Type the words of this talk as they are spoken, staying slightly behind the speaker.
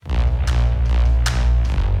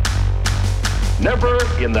Never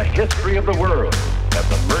in the history of the world have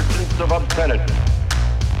the merchants of obscenity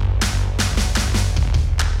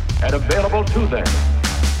had available to them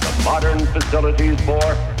the modern facilities for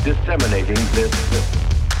disseminating this filth.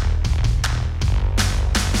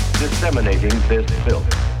 Disseminating this filth.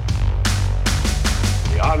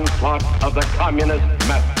 The onslaught of the communist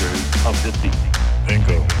masters of deceit.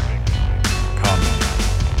 Pinko, commie,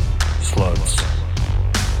 sluts.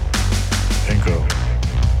 Pinko,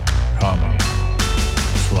 commie,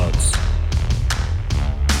 sluts.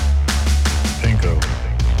 Pinko,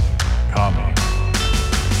 commie,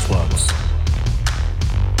 sluts.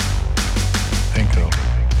 Pinko,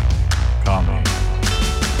 commie,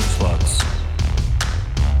 sluts.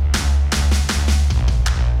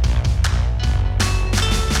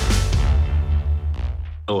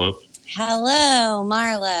 Hello. Hello,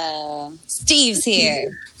 Marlo. Steve's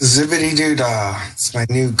here. Zippity doo dah. It's my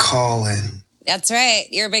new call-in. That's right.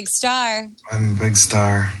 You're a big star. I'm a big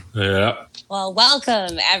star. Yeah. Well,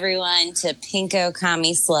 welcome everyone to Pinko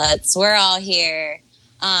Commie Sluts. We're all here.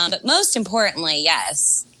 But most importantly,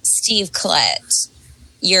 yes, Steve Collette,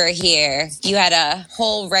 you're here. You had a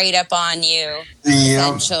whole write-up on you,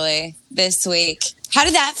 essentially, this week. How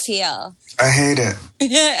did that feel? I hate it.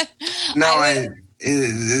 It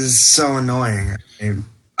is so annoying.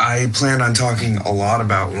 I plan on talking a lot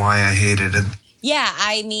about why I hated it. Yeah,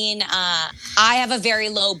 I mean, I have a very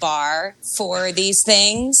low bar for these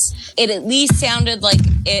things. It at least sounded like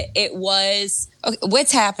it was... Okay,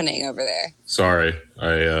 what's happening over there? Sorry,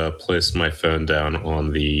 I placed my phone down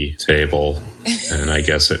on the table, and I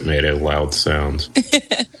guess it made a loud sound.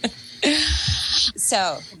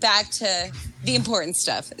 So, back to the important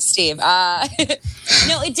stuff, Steve.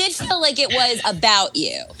 No, it did feel like it was about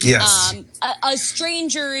you. Yes. A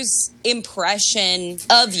stranger's impression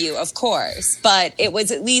of you, of course, but it was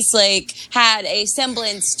at least like had a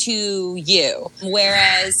semblance to you.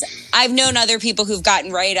 Whereas I've known other people who've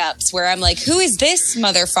gotten write-ups where I'm like, who is this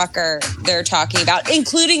motherfucker they're talking about,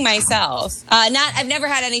 including myself. I've never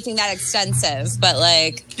had anything that extensive, but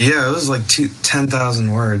like... Yeah, it was like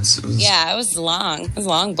 10,000 words. It was long. It was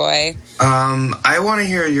long, boy. I want to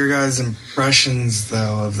hear your guys' impressions,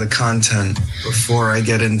 though, of the content before I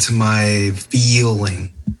get into my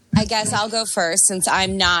feeling. I guess I'll go first since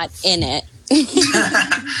I'm not in it.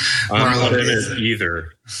 I'm not in it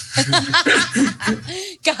either.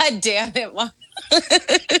 God damn it, Mark.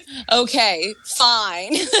 Okay,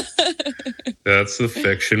 fine. That's the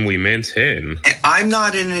fiction we maintain. I'm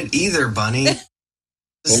not in it either, Bunny.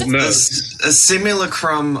 Well, no. A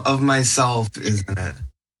simulacrum of myself is in it.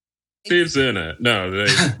 Steve's in it. No,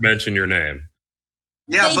 they mention your name.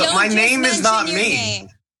 Yeah, They but don't my just name is mention not your me. name.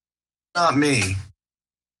 Not me.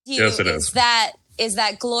 Yes, it is. Is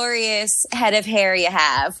that glorious head of hair you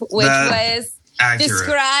have, which was accurate.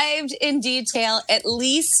 described in detail at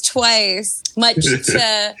least twice, much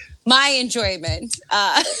to my enjoyment.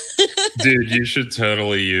 Dude, you should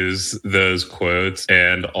totally use those quotes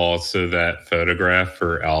and also that photograph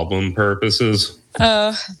for album purposes.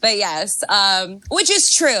 But yes, which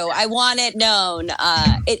is true. I want it known.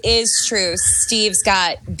 It is true. Steve's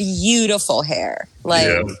got beautiful hair,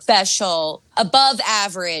 special, above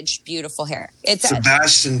average, beautiful hair. It's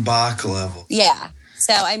Sebastian Bach level. Yeah.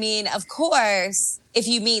 So, I mean, of course, if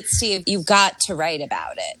you meet Steve, you've got to write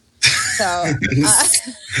about it. So,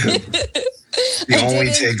 the only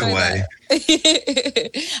takeaway.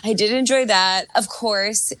 I did enjoy that. Of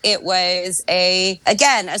course, it was a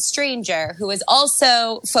stranger who was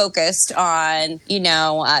also focused on,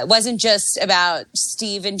 it wasn't just about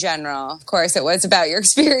Steve in general. Of course, it was about your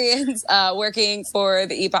experience working for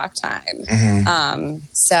the Epoch Times. Mm-hmm.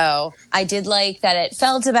 So I did like that it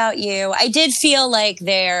felt about you. I did feel like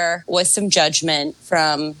there was some judgment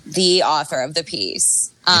from the author of the piece.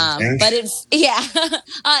 But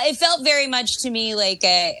it felt very much to me like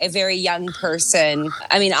a very young person.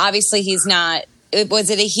 I mean, obviously he's not,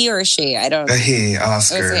 was it a he or she? I don't know. A he,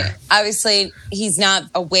 Oscar. Obviously he's not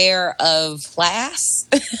aware of class.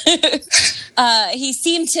 He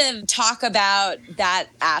seemed to talk about that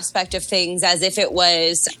aspect of things as if it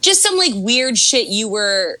was just some like weird shit you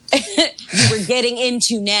were getting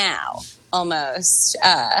into now almost.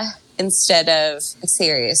 Instead of a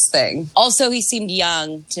serious thing. Also, he seemed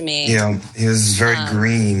young to me. Yeah, he was very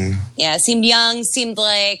green. Yeah, seemed young, seemed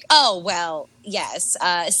like, yes,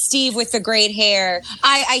 Steve with the great hair.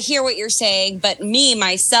 I hear what you're saying, but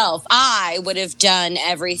myself, I would have done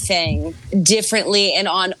everything differently and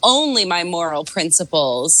on only my moral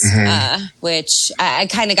principles, which I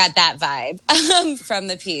kind of got that vibe from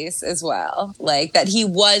the piece as well. Like that he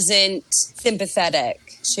wasn't sympathetic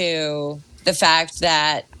to the fact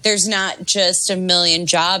that there's not just a million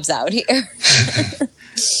jobs out here.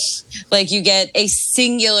 Like, you get a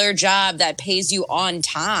singular job that pays you on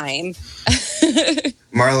time.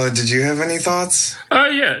 Marlo, did you have any thoughts?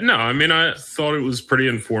 Yeah, no, I mean, I thought it was pretty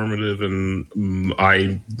informative, and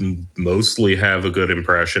I mostly have a good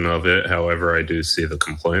impression of it. However, I do see the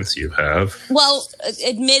complaints you have. Well,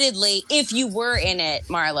 admittedly, if you were in it,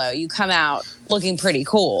 Marlo, you come out looking pretty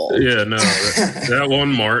cool. Yeah, no, that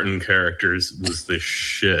one Martin character was the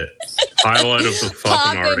shit. Highlight of the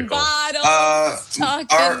fucking article.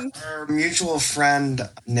 Our mutual friend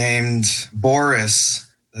named Boris,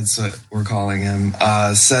 that's what we're calling him,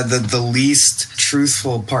 said that the least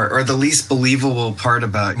truthful part, or the least believable part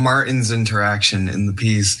about Martin's interaction in the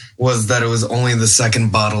piece, was that it was only the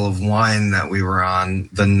second bottle of wine that we were on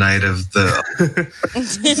the night of the...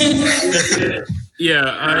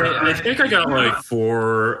 Yeah, I think I got like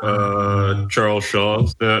 4 Charles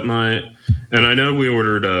Shaws that night. And I know we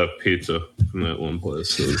ordered pizza from that one place,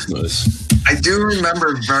 so it was nice. I do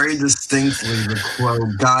remember very distinctly the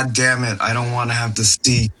quote, "God damn it, I don't want to have to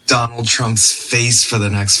see Donald Trump's face for the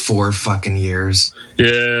next 4 fucking years." Yeah,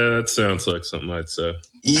 that sounds like something I'd say.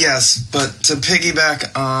 Yes, but to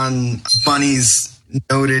piggyback on Bunny's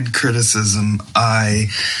noted criticism, I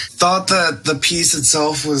thought that the piece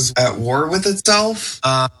itself was at war with itself,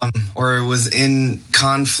 or it was in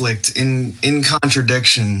conflict, in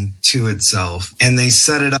contradiction to itself. And they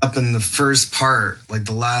set it up in the first part, like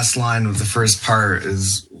the last line of the first part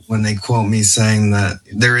is when they quote me saying that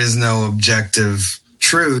there is no objective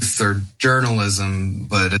truth or journalism,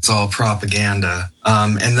 but it's all propaganda.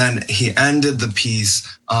 And then he ended the piece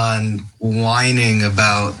on whining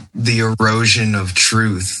about the erosion of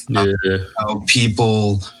truth. Yeah. How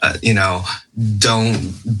people,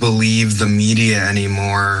 don't believe the media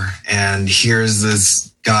anymore. And here's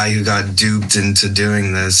this guy who got duped into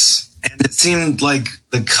doing this. And it seemed like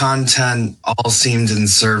the content all seemed in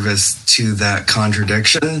service to that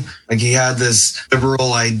contradiction. Like, he had this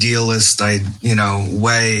liberal idealist,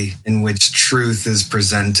 way in which truth is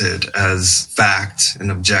presented as fact and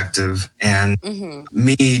objective. And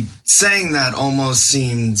me saying that almost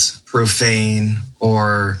seemed profane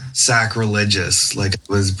or sacrilegious, like it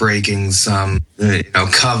was breaking some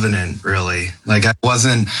covenant, really. Like I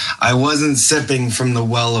wasn't sipping from the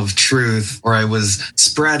well of truth, or I was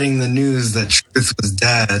spreading the news that truth was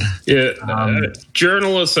dead. Yeah,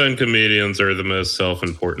 journalists and comedians are the most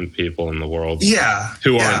self-important people in the world. Yeah.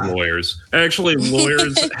 Who aren't lawyers. Actually,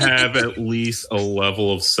 lawyers have at least a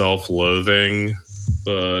level of self-loathing.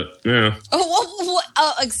 But yeah.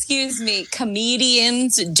 Oh, excuse me.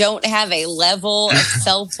 Comedians don't have a level of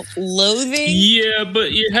self-loathing. Yeah,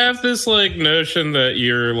 but you have this notion that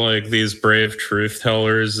you're these brave truth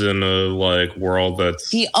tellers in a world that's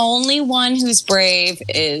the only one who's brave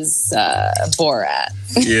is Borat.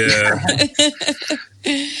 Yeah.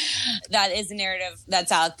 That is a narrative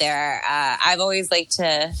that's out there. I've always liked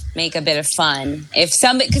to make a bit of fun.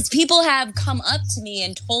 Because people have come up to me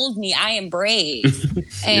and told me I am brave.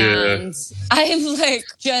 And I'm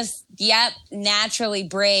naturally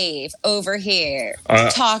brave over here,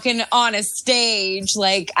 talking on a stage.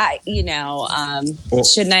 Shouldn't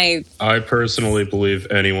I? I personally believe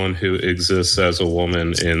anyone who exists as a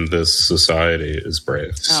woman in this society is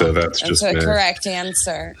brave. So that's just a correct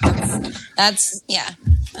answer. That's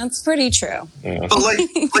pretty true. Yeah.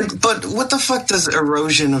 But what the fuck does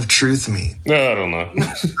erosion of truth mean? I don't know.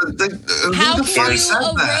 How can you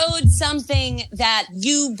erode something that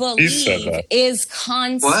you believe is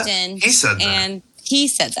constant? What? He said that. And he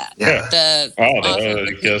said that. Yeah.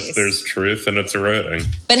 I guess there's truth and it's eroding.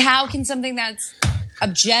 But how can something that's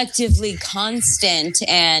objectively constant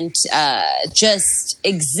and just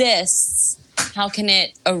exists, how can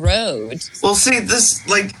it erode? Well, see, this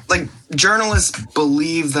journalists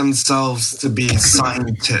believe themselves to be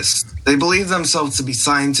scientists. They believe themselves to be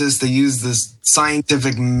scientists. They use this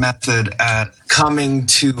scientific method at coming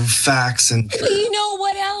to facts and. You know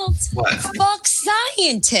what else? What? Fuck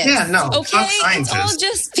scientists. Yeah, no. Okay, fuck scientists. it's all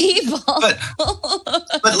just people. But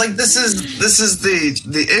this is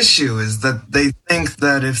the issue, is that they think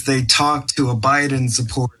that if they talk to a Biden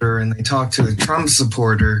supporter and they talk to a Trump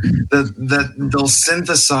supporter, that they'll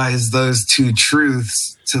synthesize those two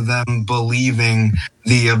truths to them believing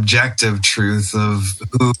the objective truth of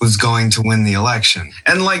who's going to win the election.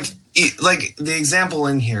 And the example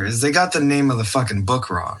in here is they got the name of the fucking book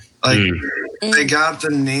wrong. They got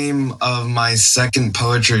the name of my second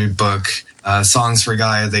poetry book, Songs for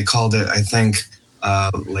Gaia. They called it, I think,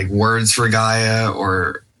 Words for Gaia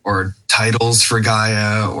or Titles for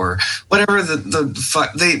Gaia or whatever the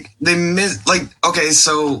fuck. They miss, okay,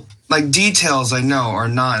 so like details I know are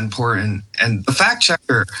not important. And the fact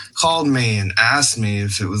checker called me and asked me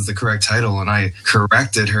if it was the correct title, and I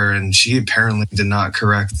corrected her, and she apparently did not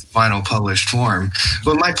correct the final published form.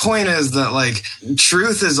 But my point is that like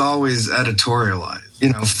truth is always editorialized.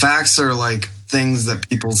 You know, facts are like things that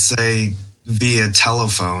people say via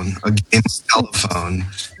telephone, a game of telephone.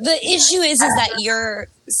 The issue is that you're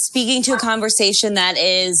speaking to a conversation that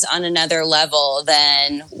is on another level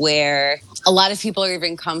than where a lot of people are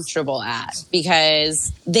even comfortable at,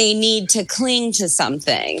 because they need to cling to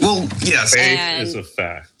something. Well, yes. Faith is a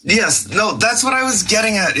fact. Yes. No, that's what I was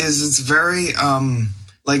getting at, is it's very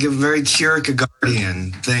like a very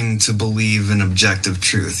Kierkegaardian thing to believe in objective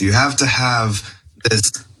truth. You have to have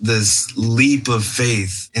this leap of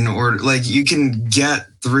faith in order, like you can get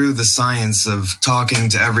through the science of talking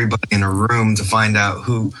to everybody in a room to find out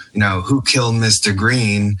who killed Mr.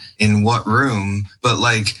 Green in what room. But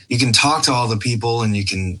like you can talk to all the people and you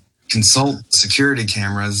can consult security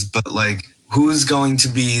cameras, but like who's going to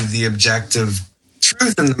be the objective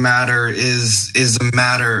truth in the matter is a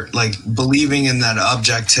matter, like believing in that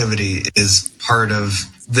objectivity is part of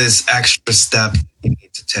this extra step you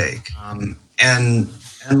need to take. And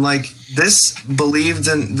like this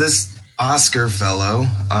Oscar fellow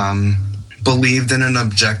believed in an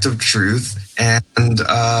objective truth and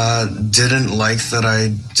didn't like that I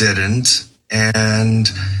didn't, and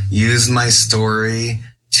used my story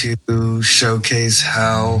to showcase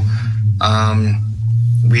how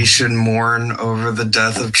we should mourn over the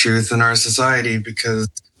death of truth in our society, because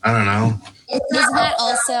I don't know. Isn't that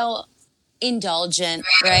also indulgent,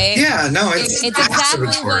 right? Yeah, no, it's exactly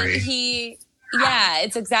what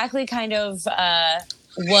it's exactly kind of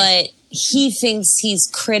what he thinks he's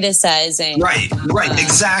criticizing. Right,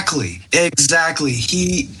 exactly.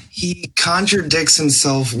 He contradicts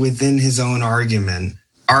himself within his own argument,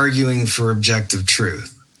 arguing for objective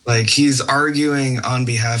truth. Like he's arguing on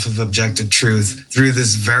behalf of objective truth through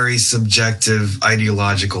this very subjective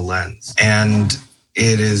ideological lens. And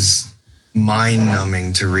it is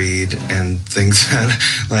mind-numbing to read and think that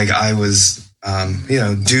like I was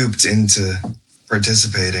duped into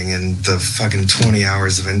participating in the fucking 20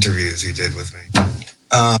 hours of interviews he did with me.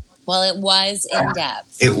 Well, it was in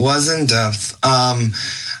depth. It was in depth. I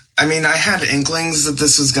mean, I had inklings that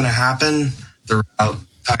this was going to happen throughout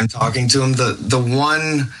time talking to him.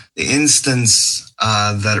 The instance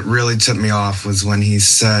that really tipped me off was when he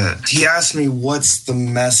asked me what's the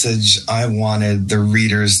message I wanted the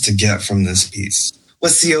readers to get from this piece.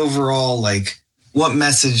 What's the overall, like, what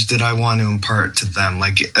message did I want to impart to them?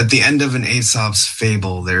 Like at the end of an Aesop's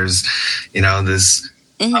fable, there's, this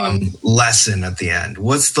lesson at the end.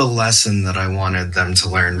 What's the lesson that I wanted them to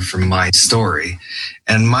learn from my story?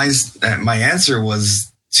 And my answer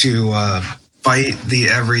was to fight the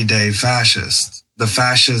everyday fascist, the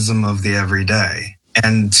fascism of the everyday,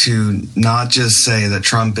 and to not just say that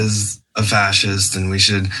Trump is a fascist and we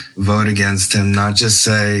should vote against him, not just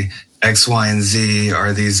say X, Y, and Z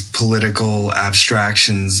are these political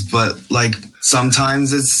abstractions, but like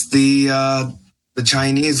sometimes it's the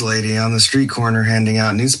Chinese lady on the street corner handing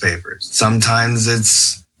out newspapers. Sometimes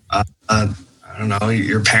it's I don't know,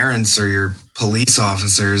 your parents or your police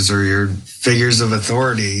officers or your figures of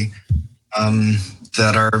authority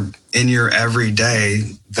that are in your everyday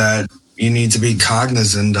that you need to be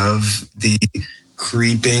cognizant of the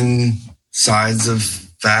creeping sides of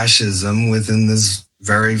fascism within this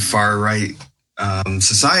very far right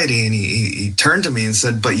society. And he turned to me and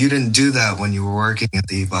said, but you didn't do that when you were working at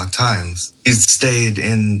the Epoch Times. You stayed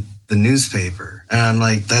in the newspaper. And I'm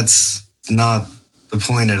like, that's not the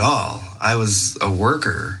point at all. I was a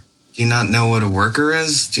worker. Do you not know what a worker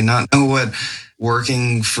is? Do you not know what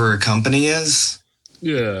working for a company is?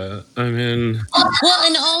 Yeah, I mean... Well,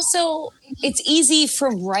 and also, it's easy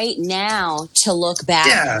from right now to look back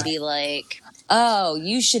and be like, oh,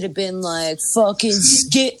 you should have been like, fucking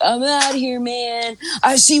I'm out here, man.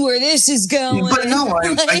 I see where this is going. But no,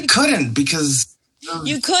 I couldn't, because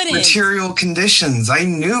you couldn't. Material conditions. I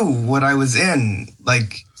knew what I was in.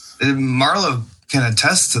 Like, Marlo can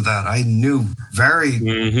attest to that. I knew very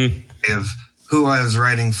of who I was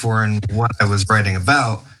writing for and what I was writing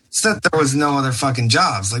about. It's that there was no other fucking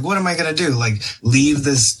jobs. Like, what am I going to do? Like, leave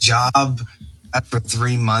this job after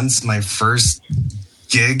 3 months, my first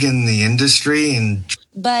gig in the industry?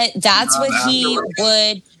 But that's what he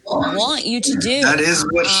would want you to do. That is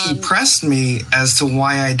what he pressed me as to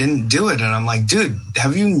why I didn't do it. And I'm like, dude,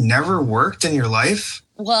 have you never worked in your life?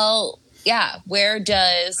 Well, yeah. Where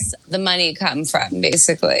does the money come from,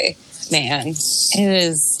 basically? Man, it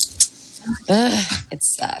sucks.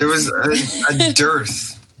 There was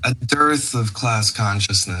a dearth of class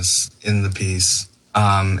consciousness in the piece.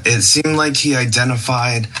 It seemed like he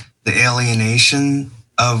identified the alienation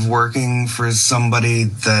of working for somebody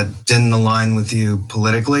that didn't align with you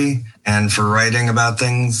politically and for writing about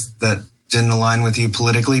things that didn't align with you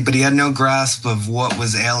politically, but he had no grasp of what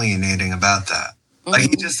was alienating about that. Like,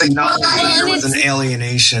 he just acknowledged that there was an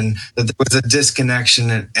alienation, that there was a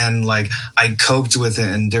disconnection, and like, I coped with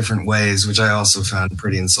it in different ways, which I also found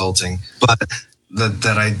pretty insulting. But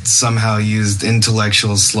that I somehow used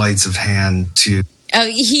intellectual sleights of hand to... Oh,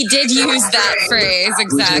 he did use that phrase,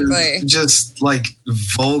 exactly. Just like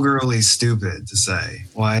vulgarly stupid to say.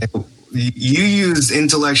 Why? You used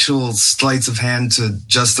intellectual sleights of hand to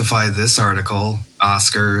justify this article,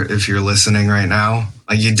 Oscar, if you're listening right now.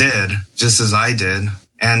 Like, you did, just as I did.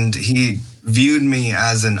 And he viewed me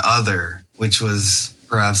as an other, which was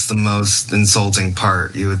perhaps the most insulting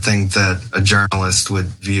part. You would think that a journalist would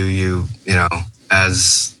view you,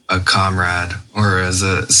 as a comrade or as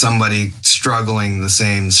somebody struggling the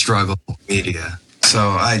same struggle media. So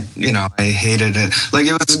I hated it. Like,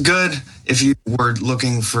 it was good if you were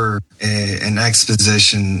looking for an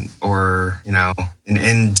exposition or, an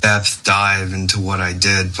in-depth dive into what I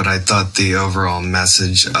did, but I thought the overall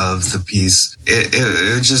message of the piece,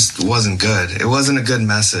 it just wasn't good. It wasn't a good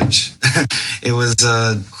message. It was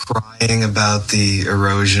crying about the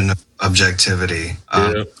erosion of objectivity.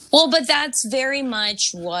 Well, but that's very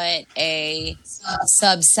much what a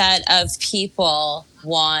subset of people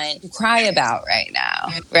want to cry about right now,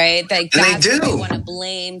 right? Like, that's what they want to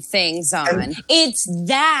blame things on. It's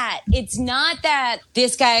that. It's not that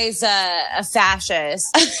this guy's a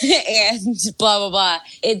fascist and blah, blah, blah.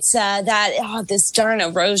 It's this darn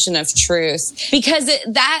erosion of truth. Because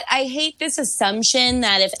I hate this assumption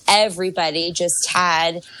that if everybody just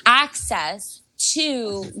had access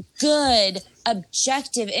to good,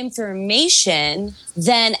 objective information,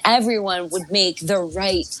 then everyone would make the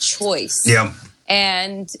right choice. Yep.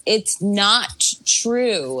 And it's not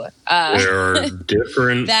true. There are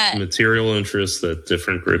different material interests that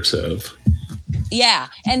different groups have. Yeah,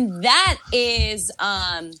 and that is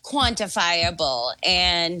quantifiable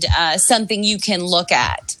and something you can look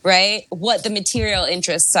at, right? What the material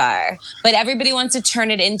interests are. But everybody wants to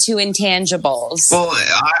turn it into intangibles. Well,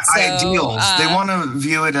 ideals. They want to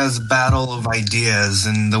view it as a battle of ideas,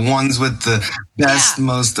 and the ones with the best,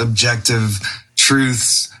 most objective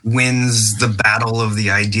truths wins the battle of the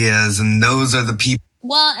ideas, and those are the people.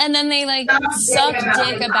 Well, and then they suck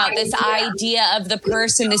dick about this idea of the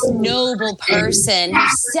person, this noble person who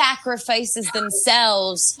sacrifices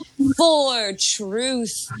themselves for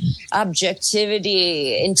truth,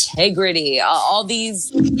 objectivity, integrity, all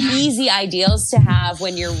these easy ideals to have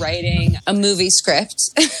when you're writing a movie script.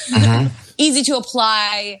 Easy to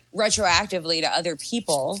apply retroactively to other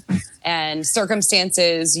people and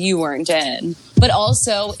circumstances you weren't in. But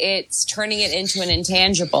also, it's turning it into an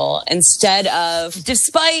intangible instead of,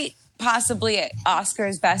 despite possibly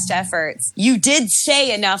Oscar's best efforts, you did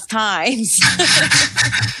say enough times,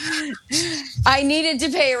 I needed to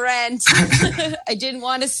pay rent. I didn't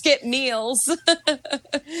want to skip meals.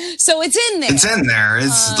 So it's in there. It's in there.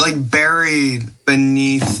 It's like buried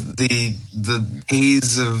beneath the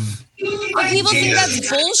haze of... But people think that's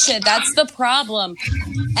bullshit. That's the problem.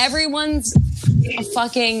 Everyone's a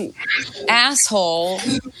fucking asshole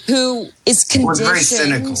who is conditioned. Well, it's very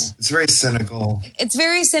cynical. It's very cynical. It's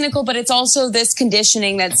very cynical, but it's also this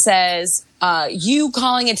conditioning that says you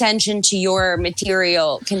calling attention to your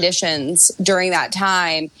material conditions during that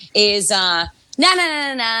time is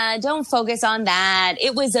no, don't focus on that.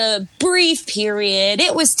 It was a brief period.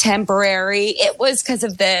 It was temporary. It was because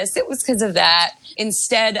of this. It was because of that.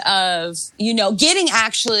 Instead of, getting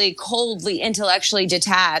actually coldly, intellectually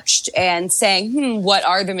detached and saying, what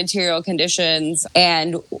are the material conditions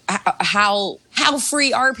and how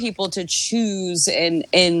free are people to choose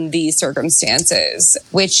in these circumstances,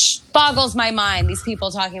 which boggles my mind. These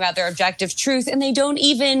people talking about their objective truth and they don't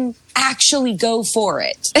even actually go for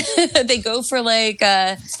it. They go for like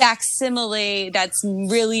a facsimile that's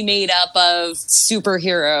really made up of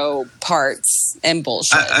superhero parts and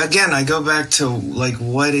bullshit. Again, I go back to like,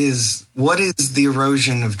 what is the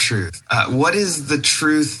erosion of truth? What is the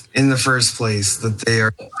truth in the first place that they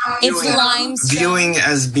are viewing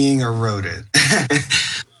as being eroded?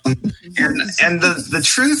 and the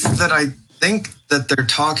truth that I think that they're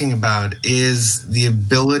talking about is the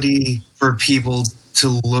ability for people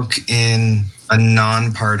to look in a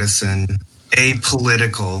nonpartisan,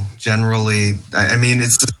 apolitical, generally, I mean,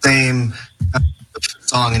 it's the same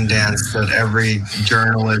song and dance that every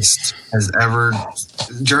journalist has ever,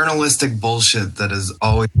 journalistic bullshit that has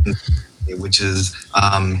always been, which is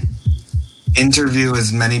interview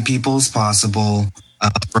as many people as possible,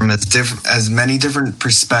 from as many different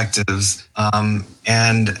perspectives.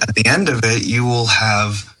 And at the end of it, you will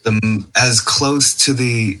have as close to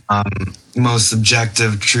the most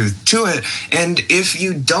objective truth to it. And if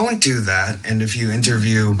you don't do that, and if you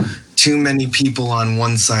interview too many people on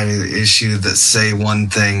one side of the issue that say one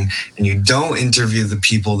thing, and you don't interview the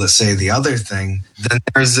people that say the other thing, then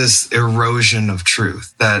there's this erosion of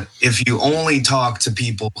truth that if you only talk to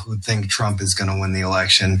people who think Trump is going to win the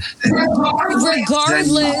election,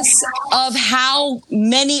 regardless of how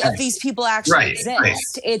many of these people actually exist, right.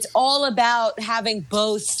 It's all about having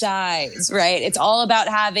both sides, right? It's all about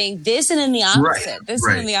having this and then the opposite,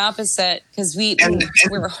 and then the opposite, because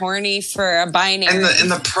we're horny for a binary.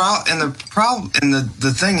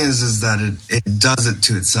 The thing is that it does it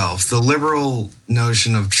to itself. The liberal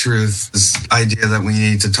notion of truth, this idea that we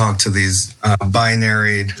need to talk to these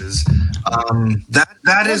binary,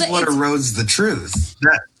 that is what erodes the truth.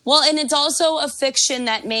 Well, and it's also a fiction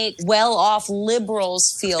that makes well-off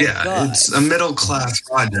liberals feel good. It's a middle-class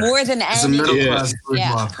project. More than anything. It's a middle-class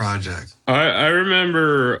bourgeois project. I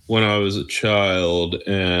remember when I was a child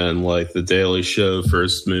and like the Daily Show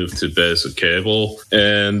first moved to basic cable.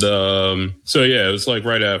 And it was like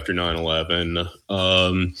right after 9/11.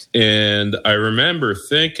 And I remember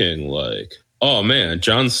thinking like, oh man,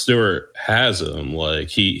 Jon Stewart has him. Like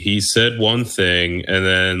he said one thing and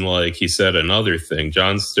then like he said another thing.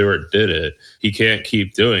 Jon Stewart did it. He can't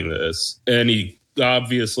keep doing this. And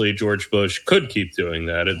obviously George Bush could keep doing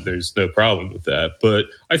that. There's no problem with that. But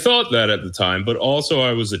I thought that at the time, but also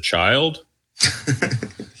I was a child.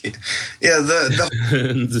 The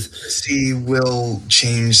policy will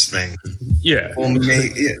change things. Yeah.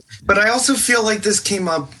 But I also feel like this came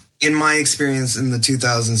up in my experience in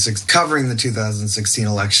covering the 2016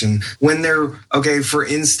 election, when for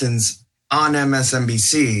instance, on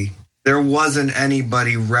MSNBC, there wasn't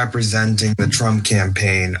anybody representing the Trump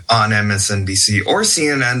campaign on MSNBC or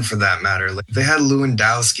CNN for that matter. Like they had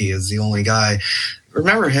Lewandowski as the only guy.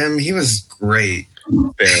 Remember him? He was great.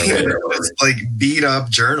 Like beat up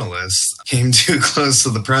journalists came too close to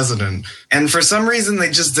the president, and for some reason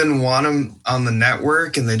they just didn't want him on the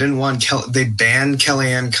network, and they didn't want they banned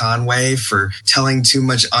Kellyanne Conway for telling too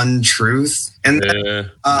much untruth. And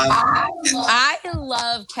I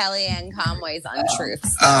love Kellyanne Conway's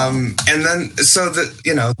untruths. And then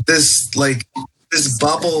this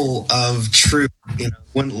bubble of truth,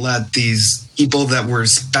 wouldn't let these people that were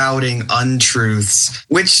spouting untruths,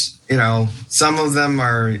 which, some of them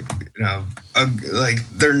are,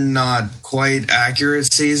 they're not quite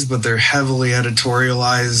accuracies, but they're heavily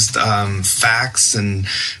editorialized facts and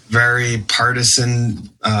very partisan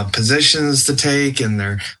positions to take. And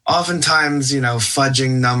they're oftentimes,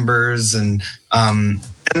 fudging numbers. And then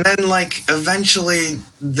eventually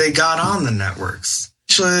they got on the networks.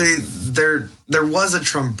 Actually, there was a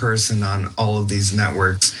Trump person on all of these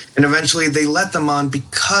networks, and eventually they let them on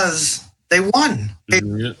because they won. They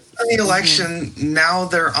won the election. Now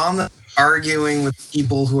they're arguing with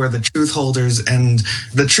people who are the truth holders, and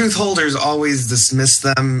the truth holders always dismiss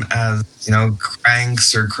them as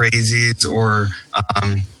cranks or crazies or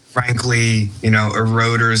frankly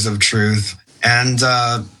eroders of truth. And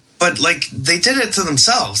but they did it to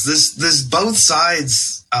themselves. This both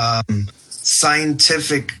sides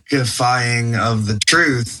scientificifying of the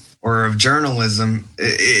truth or of journalism,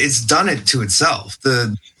 it's done it to itself.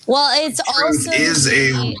 It's also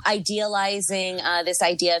idealizing this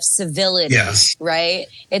idea of civility, right?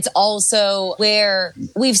 It's also where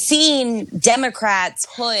we've seen Democrats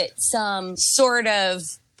put some sort of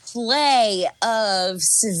play of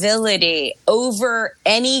civility over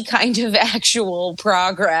any kind of actual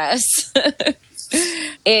progress.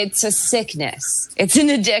 It's a sickness. It's an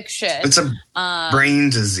addiction. It's a brain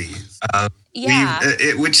disease.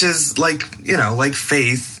 Which is like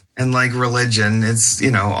faith and like religion. It's,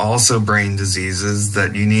 also brain diseases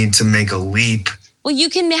that you need to make a leap. Well, you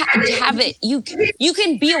can have it. You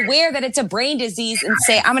can be aware that it's a brain disease and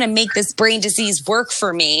say, I'm going to make this brain disease work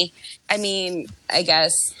for me. I mean, I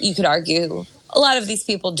guess you could argue a lot of these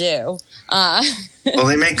people do. Well,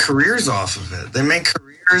 they make careers off of it. They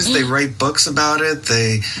write books about it.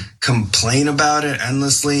 They complain about it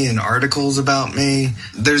endlessly in articles about me.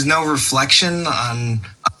 There's no reflection on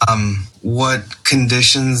what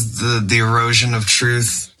conditions the erosion of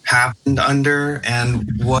truth happened under and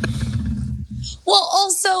what. Well,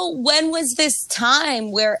 also, when was this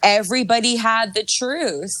time where everybody had the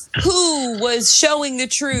truth? Who was showing the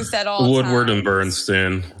truth at all Woodward times? and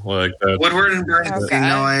Bernstein, like that. Woodward and Bernstein. Okay.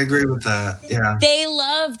 No, I agree with that. Yeah. They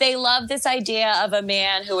love this idea of a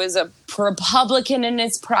man who was a Republican in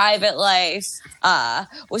his private life,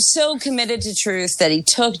 was so committed to truth that he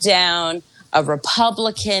took down a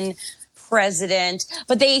Republican president,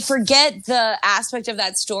 but they forget the aspect of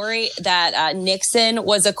that story that Nixon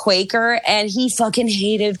was a Quaker and he fucking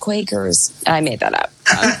hated Quakers. I made that up.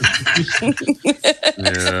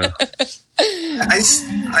 Yeah.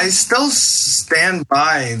 I still stand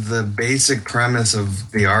by the basic premise of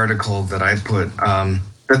the article that I put,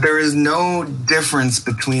 that there is no difference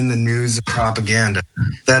between the news and propaganda,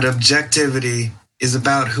 that objectivity is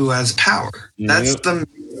about who has power. That's the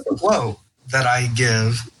quote that I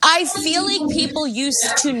give. I feel like people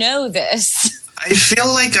used to know this. I feel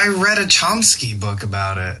like I read a Chomsky book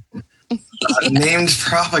about it, named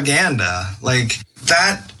Propaganda. Like,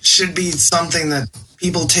 that should be something that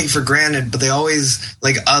people take for granted, but they always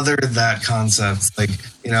other that concept. Like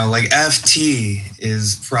FT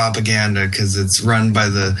is propaganda because it's run by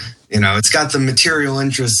the, it's got the material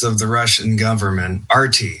interests of the Russian government.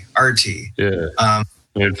 RT. Yeah.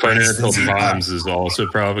 Financial Times is also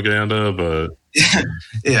propaganda, but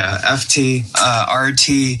yeah, FT,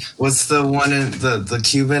 RT. What's the one in the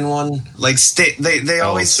Cuban one? State. They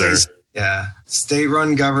always say. Yeah,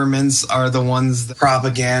 state-run governments are the ones that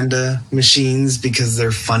propaganda machines because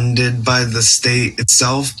they're funded by the state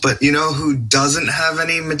itself. But you know who doesn't have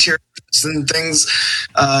any materials and things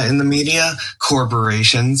in the media?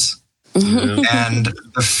 Corporations. Mm-hmm. And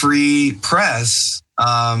the free press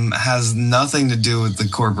has nothing to do with the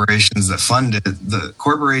corporations that fund it. The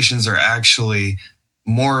corporations are actually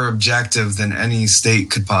more objective than any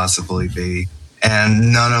state could possibly be.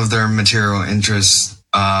 And none of their material interests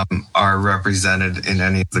are represented in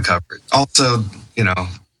any of the coverage. Also,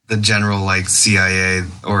 the general CIA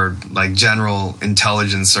or general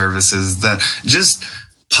intelligence services that just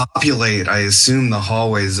populate, I assume, the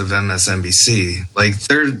hallways of MSNBC.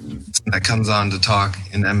 That comes on to talk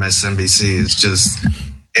in MSNBC is just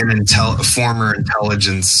a former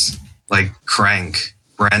intelligence crank.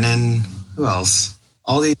 Brennan, who else?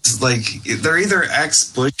 All these they're either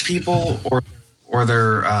ex-Bush people or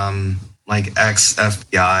they're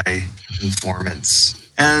ex-FBI informants.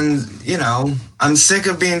 And, I'm sick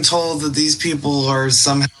of being told that these people are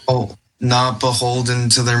somehow not beholden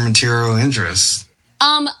to their material interests.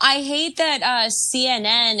 I hate that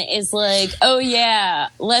CNN is oh yeah,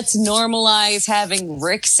 let's normalize having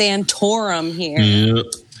Rick Santorum here. Yep.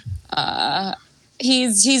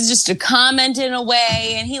 He's just a comment in a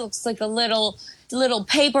way, and he looks like a little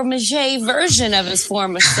paper mache version of his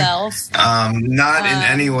former self. Not in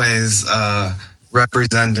any ways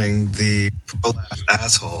representing the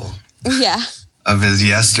asshole. Yeah. Of his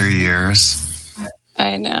yesteryears.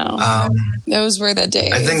 I know. Those were the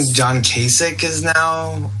days. I think John Kasich is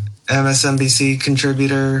now MSNBC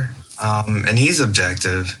contributor, and he's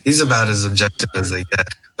objective. He's about as objective as they get.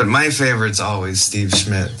 But my favorite's always Steve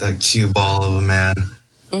Schmidt, that cue ball of a man,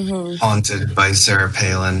 haunted by Sarah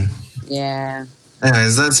Palin. Yeah.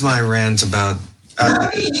 Anyways, that's my rant about.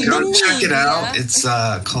 Check it out. It's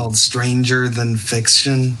called Stranger Than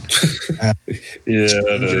Fiction. Yeah,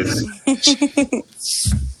 it is.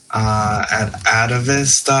 At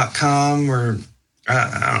atavis.com or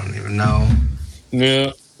I don't even know.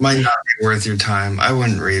 Yeah. Might not be worth your time. I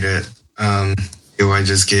wouldn't read it. Who I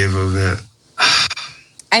just gave of it.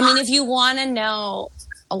 I mean, if you want to know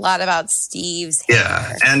a lot about Steve's hair.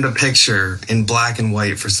 Yeah, and a picture in black and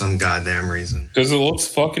white for some goddamn reason. Because it looks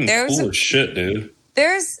fucking cool as shit, dude.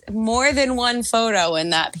 There's more than one photo in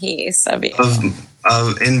that piece of you.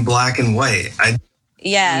 Of in black and white.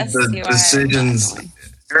 Yes. The decisions.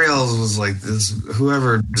 Ariel was this.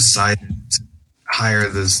 Whoever decided to hire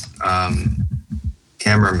this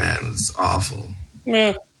cameraman was awful.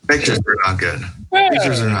 Yeah. Pictures are not good.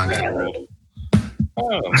 Pictures are not good. I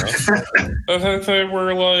don't know. I think they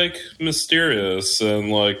were mysterious and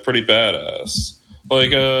pretty badass.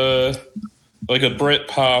 Like a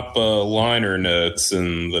Britpop liner notes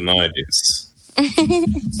in the 90s.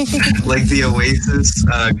 Like the Oasis.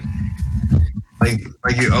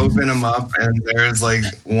 Like you open them up and there's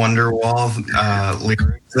Wonderwall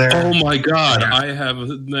lyrics there. Oh my god! Yeah. I have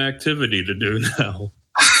an activity to do now.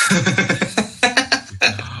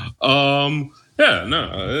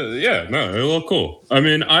 They look cool. I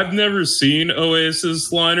mean, I've never seen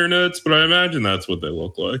Oasis liner notes, but I imagine that's what they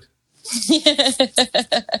look like.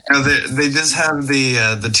 No, they just have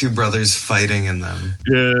the two brothers fighting in them.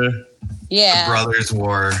 Yeah. The brothers'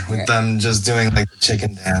 war with them just doing the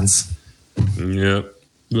chicken dance. Yep.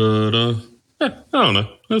 But I don't know.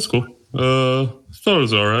 That's cool. Thought it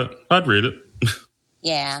was all right. I'd read it.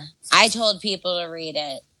 Yeah. I told people to read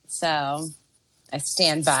it, so I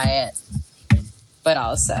stand by it. But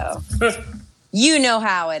also, you know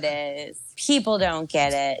how it is. People don't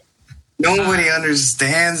get it. Nobody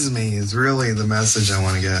understands me is really the message I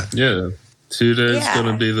want to get. Yeah. Today's Yeah.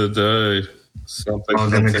 gonna be the day. Something. All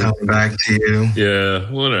gonna come back to you. Yeah,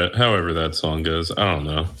 however that song goes. I don't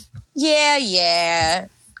know. Yeah.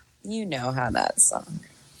 You know how that song.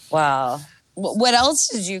 Well, what else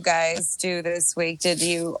did you guys do this week? Did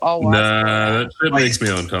you all watch? Nah, that shit makes me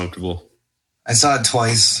uncomfortable. I saw it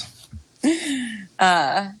twice.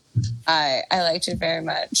 I liked it very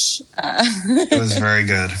much. It was very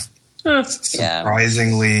good. Yeah.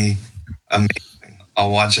 Surprisingly amazing.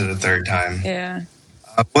 I'll watch it a third time. Yeah.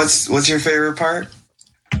 What's your favorite part?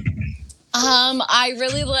 I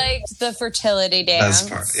really liked the fertility dance. Best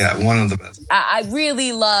part. Yeah, one of the best. I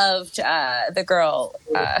really loved the girl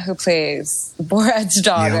who plays Borat's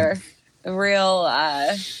daughter.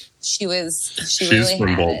 She's She's really from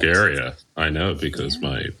had it. Bulgaria. I know because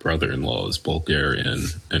my brother-in-law is Bulgarian,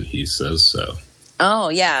 and he says so. Oh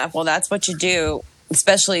yeah, well that's what you do,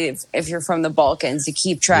 especially if you're from the Balkans, to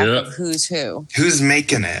keep track Yeah. of who's who, Who's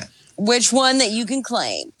making it? which one that you can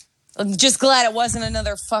claim. I'm just glad it wasn't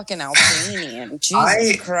another fucking Albanian.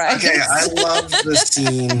 Jesus Christ! Okay, I love the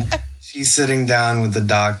scene. She's sitting down with the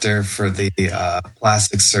doctor for the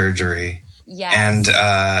plastic surgery. Yes. And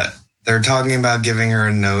they're talking about giving her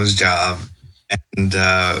a nose job. And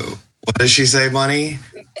what does she say, Bunny?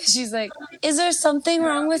 She's like, "Is there something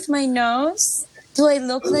wrong with my nose? Do I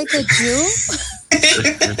look like a Jew?"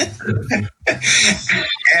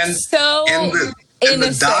 And So and the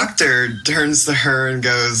innocent. doctor turns to her and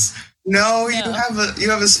goes, "No, you have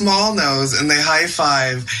a small nose." And they high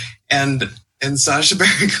five, and Sacha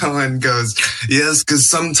Baron Cohen goes, "Yes, because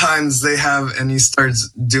sometimes they have," and he starts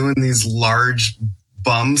doing these large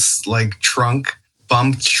bumps, like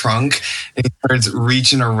bumped trunk, and he starts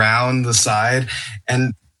reaching around the side,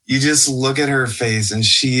 and you just look at her face, and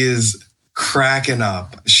she is cracking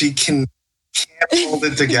up. She can't hold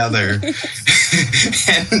it together.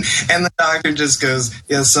 and the doctor just goes,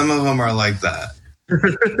 "Yeah, some of them are like that."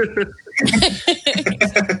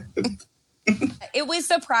 It was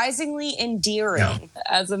surprisingly endearing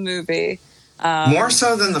as a movie. More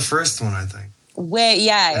so than the first one, I think.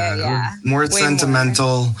 Yeah. More Way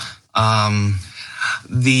sentimental.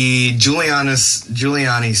 The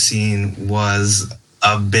Giuliani scene was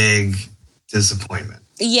a big disappointment.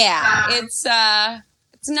 Yeah, it's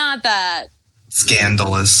not that,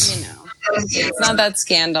 Scandalous. it's not that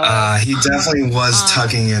scandalous. He definitely was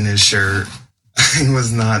tucking in his shirt. He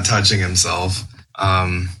was not touching himself.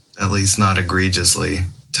 At least not egregiously.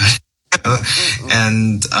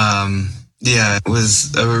 And yeah, it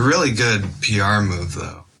was a really good PR move,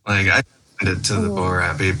 though. Like, I sent it to the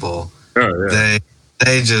Borat people. Oh, yeah.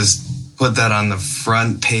 They just put that on the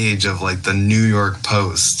front page of like the New York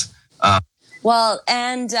Post. Well,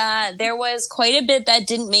 and there was quite a bit that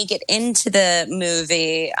didn't make it into the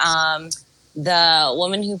movie. The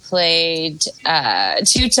woman who played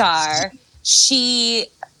Tutar, she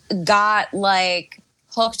got like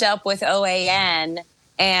hooked up with OAN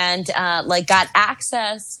and like got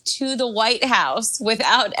access to the White House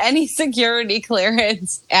without any security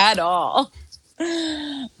clearance at all.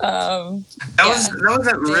 That was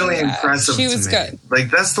really impressive. She was to me. good. Like,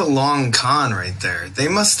 that's the long con right there. They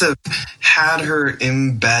must have had her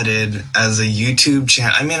embedded as a YouTube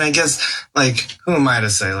channel. I mean, I guess, like, who am I to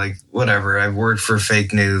say? Like, whatever. I've worked for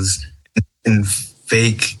fake news in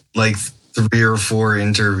fake, like, 3 or 4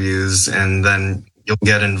 interviews, and then you'll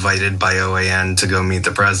get invited by OAN to go meet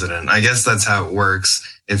the president. I guess that's how it works.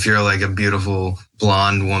 If you're like a beautiful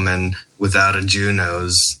blonde woman without a Jew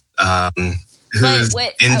nose, who's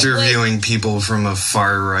interviewing people from a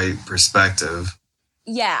far right perspective.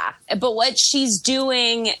 Yeah, but what she's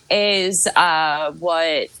doing is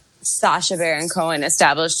what Sacha Baron Cohen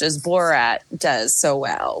established as Borat does so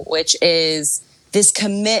well, which is this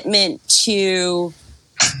commitment to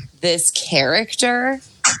this character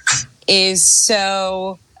is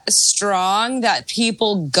so strong that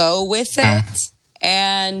people go with it.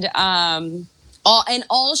 And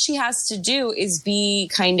all she has to do is be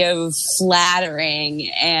kind of flattering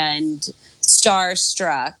and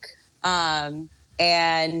starstruck.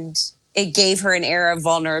 And it gave her an air of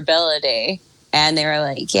vulnerability. And they were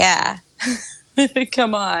like, yeah,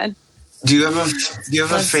 come on. Do you have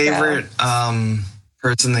a favorite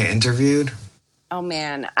person they interviewed? Oh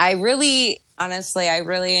man, I really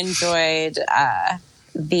enjoyed I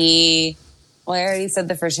already said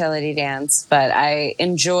the fertility dance, but I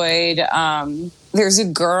enjoyed there's a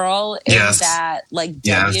girl in that like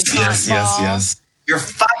debutante ball. Yes. You're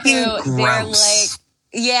fucking gross.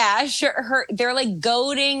 They're like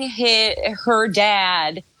goading her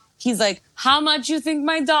dad. He's like, how much you think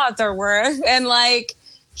my daughter worth? And like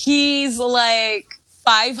he's like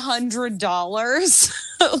 $500.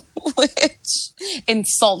 which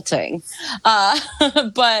insulting.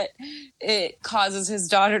 But it causes his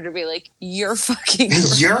daughter to be like, "You're fucking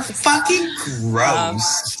gross." You're fucking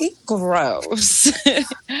gross. Gross.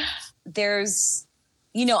 There's,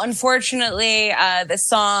 unfortunately, the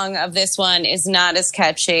song of this one is not as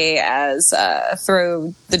catchy as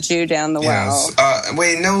 "Throw the Jew Down the Well." Yes.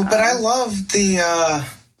 Wait, no, but I love the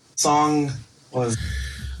song was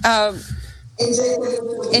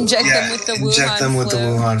inject them with the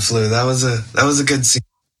Wuhan flu. That was a good scene.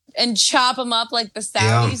 And chop them up like the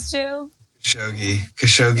Saudis do.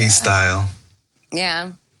 Khashoggi style.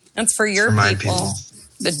 Yeah, that's for your my people.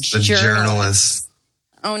 The journalists.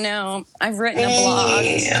 Oh no, I've written a blog.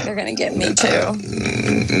 They're gonna get me too.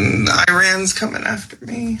 Iran's coming after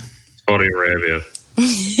me. Saudi Arabia.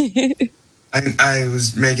 I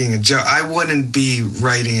was making a joke. I wouldn't be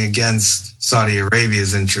writing against Saudi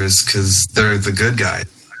Arabia's interests because they're the good guys.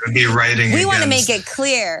 I would be writing We want to make it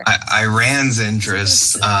clear. Iran's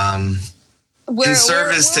interests in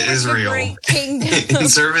service to Israel. In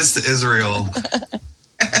service to Israel.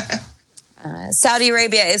 Saudi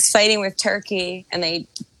Arabia is fighting with Turkey, and they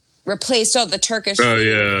replaced all the Turkish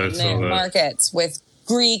markets with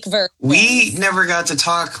Greek versions. We never got to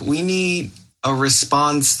talk. We need a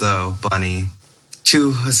response, though, Bunny,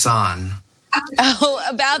 to Hassan. Oh,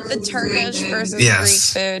 about the Turkish versus Greek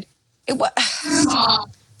food.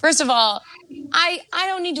 First of all, I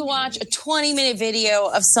don't need to watch a 20-minute video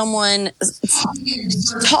of someone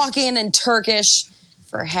talking in Turkish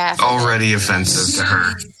for half. Already offensive to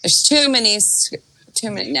her. There's too many.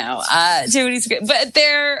 But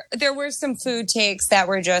there were some food takes that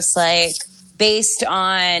were just like based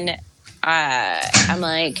on. I'm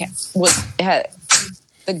like,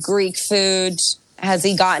 the Greek food? Has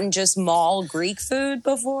he gotten just mall Greek food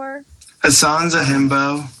before? Hassan's a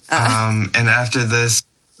himbo, and after this,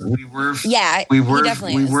 we were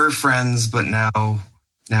friends, but now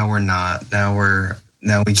we're not.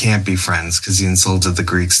 Now we can't be friends because he insulted the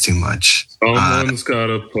Greeks too much. Someone's got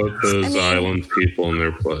to put those island people in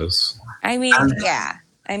their place. I mean, yeah.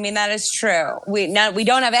 I mean, that is true. We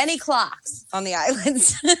don't have any clocks on the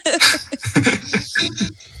islands.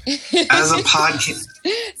 As a podcast,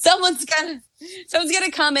 someone's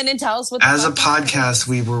gonna come in and tell us what. As a podcast,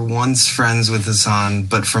 we were once friends with Hassan,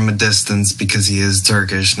 but from a distance because he is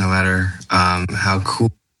Turkish. No matter how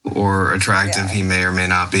cool or attractive he may or may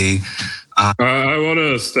not be. I want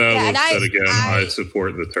to establish that again. I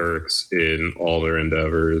support the Turks in all their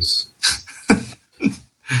endeavors.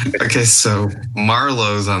 Okay, so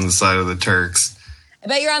Marlo's on the side of the Turks. I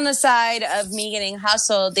bet you're on the side of me getting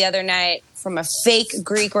hustled the other night from a fake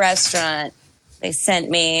Greek restaurant. They sent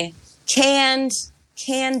me canned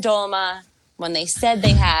dolma when they said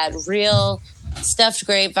they had real stuffed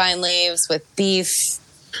grapevine leaves with beef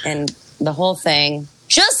and the whole thing.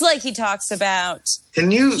 Just like he talks about. Can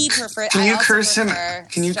you curse him?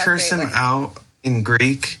 Can you curse him out in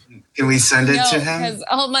Greek? Can we send it to him?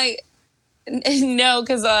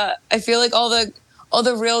 Because I feel like all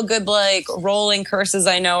the real good like rolling curses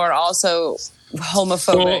I know are also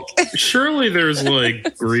homophobic. Well, surely there's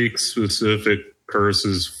like Greek specific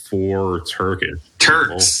curses for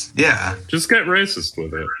Turks. Yeah, just get racist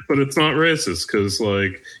with it, but it's not racist because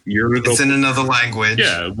like it's in another language.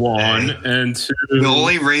 Yeah, one and two. The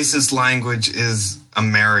only racist language is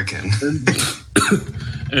American.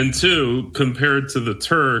 And two, compared to the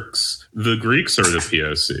Turks, the Greeks are the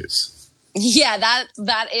POCs. Yeah,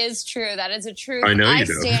 that is true. That is a truth. I know you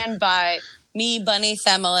do. I stand by me, Bunny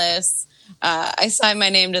Themelis. I sign my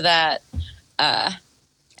name to that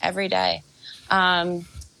every day.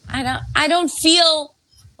 I don't feel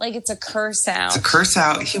like it's a curse out. It's a curse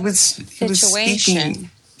out. He was speaking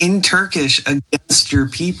in Turkish against your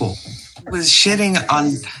people. He was shitting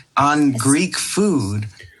on Greek food.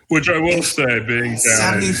 Which I will say, being down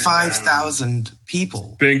 75,000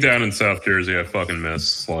 people. Being down in South Jersey, I fucking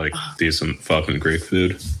miss like decent fucking Greek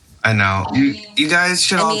food. I know. You guys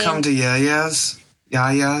should all come to Yaya's.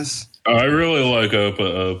 Yaya's. I really like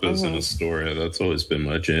Opas in Astoria. That's always been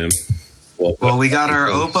my jam. Well, we got our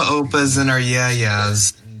Opas and our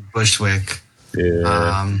Yaya's in Bushwick.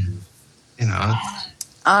 Yeah.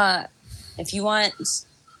 If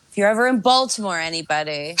you're ever in Baltimore,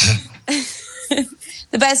 anybody.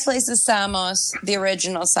 The best place is Samos, the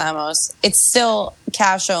original Samos. It's still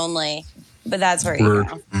cash only, but that's where you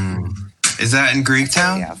go. Is that in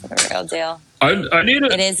Greektown? Yeah, for the real deal. I need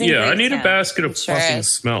It is in I need a Greektown. basket of fucking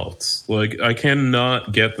is. smelts. Like I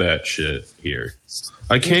cannot get that shit here.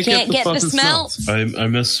 I can't get the fucking smelts. I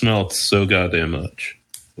miss smelts so goddamn much.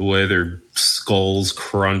 The way their skulls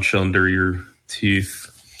crunch under your teeth.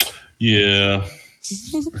 Yeah.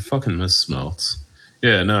 I fucking miss smelts.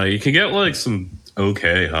 Yeah, no, you can get like some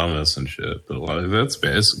okay hummus and shit, but like that's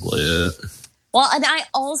basically it. Well, and I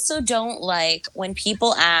also don't like when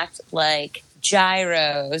people act like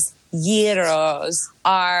gyros, gyros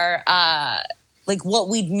are like what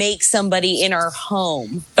we'd make somebody in our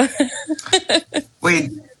home.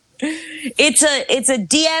 Wait, It's a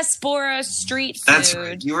diaspora street food. that's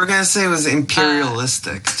right. You were gonna say it was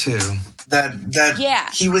imperialistic too. That Yeah.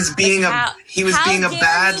 he was being How being a dare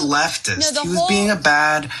bad you- leftist. No, He was being a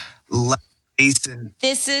bad leftist.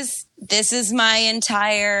 This is my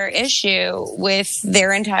entire issue with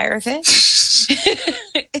their entire thing.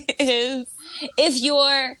 Is if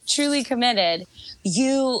you're truly committed,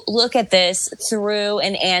 you look at this through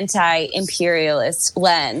an anti-imperialist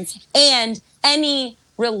lens, and any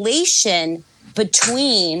relation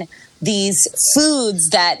between these foods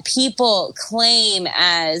that people claim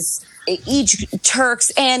as each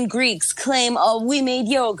Turks and Greeks claim, oh, we made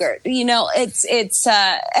yogurt. You know, it's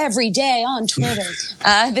every day on Twitter.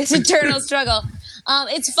 This eternal struggle.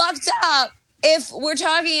 It's fucked up if we're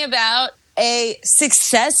talking about a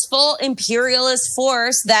successful imperialist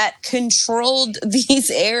force that controlled these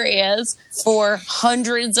areas for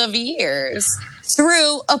hundreds of years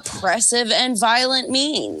through oppressive and violent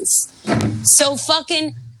means. So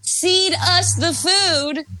fucking seed us the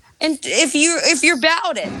food, and if you're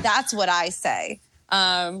about it, that's what I say.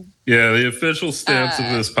 Yeah, the official stance of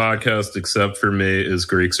this podcast, except for me, is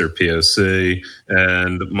Greeks are POC,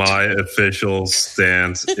 and my official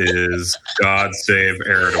stance is God save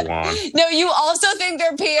Erdogan. No, you also think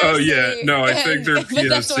they're POC. Oh yeah, no, I think they're but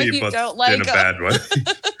that's why POC, you but don't like in a them. bad way.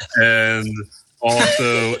 And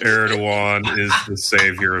also, Erdogan is the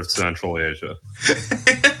savior of Central Asia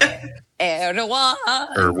Erdogan.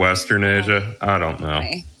 or Western Asia. I don't know,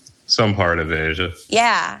 some part of Asia.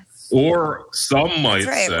 Yeah, Or some might that's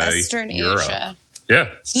right. say Western Europe. Asia. Yeah.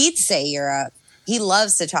 He'd say Europe. He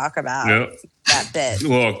loves to talk about Yep. that bit.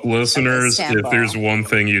 Look, listeners, if Istanbul. there's one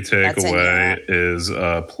thing you take That's in away is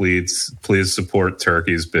please support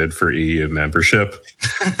Turkey's bid for EU membership.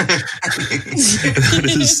 That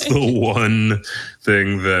is the one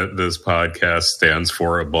thing that this podcast stands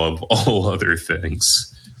for above all other things.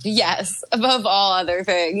 Yes, above all other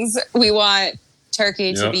things, we want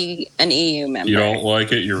Turkey to Yep. be an EU member. You don't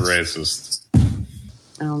like it, you're racist.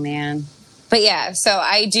 Oh man. But yeah, so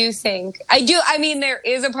I mean, there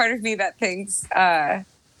is a part of me that thinks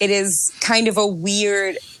it is kind of a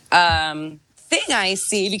weird thing I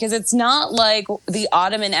see, because it's not like the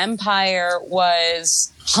Ottoman Empire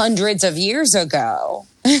was hundreds of years ago.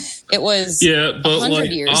 It was Yeah, but 100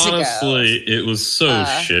 like years honestly, it was so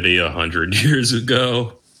shitty 100 years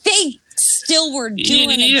ago. they still were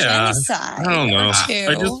doing a genocide. I don't know. or two.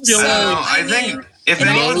 I just feel So, like I think mean, if and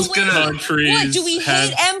anyone's also, gonna countries what do we have-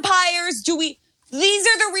 hate empires? These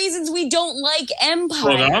are the reasons we don't like empires.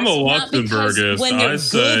 Look, I'm a not because Luxembourgist. when they're I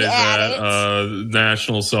say good at that it.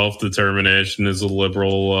 national self-determination is a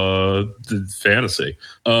liberal fantasy.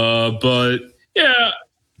 But yeah,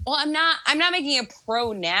 Well, I'm not making a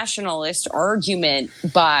pro-nationalist argument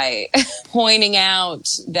by pointing out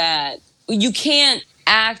that you can't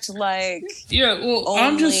act like yeah. Well,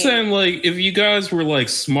 I'm just Only- saying, like, if you guys were like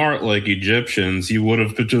smart like Egyptians, you would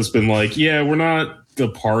have just been like, yeah, we're not a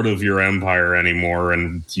part of your empire anymore,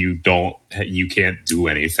 and you can't do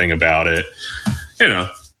anything about it. You know.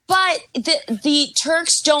 But the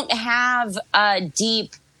Turks don't have a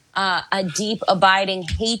deep abiding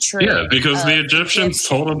hatred. Yeah, because the of Egyptians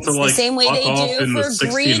told them to Egyptians, like the same way fuck they off do in the for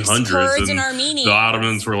Greeks, 1600s, Kurds, and and Armenians. the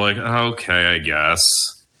Ottomans were like, okay, I guess.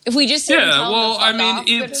 If we just didn't Yeah, tell them well, to I fuck mean, off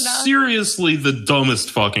good it's enough. seriously the dumbest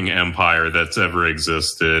fucking empire that's ever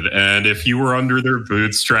existed. And if you were under their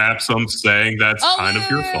bootstraps, I'm saying that's kind of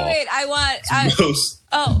your fault. Wait. Most-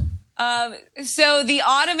 So the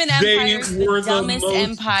Ottoman Empire is they were the the dumbest most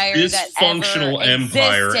empire that dysfunctional ever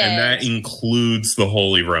empire, existed. and that includes the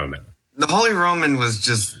Holy Roman. the Holy Roman was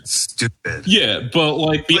just stupid. Yeah, but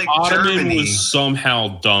like the Like Ottoman Germany. was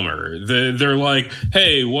somehow dumber. They're like,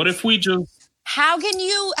 hey, what if we just How can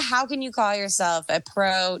you call yourself a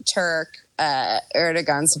pro-Turk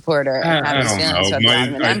Erdogan supporter and have I these don't feelings know. about the My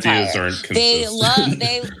Ottoman ideas Empire? aren't They consistent. love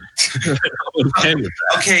they. okay with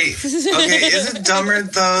that? Okay, is it dumber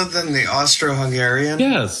though than the Austro-Hungarian?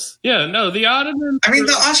 Yes. Yeah, no, the Ottoman I mean,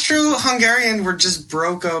 the Austro-Hungarian were just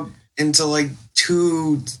broke up into like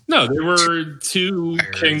two. No, there were two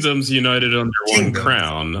kingdoms united under one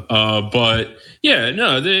crown. But yeah,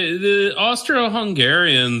 no, the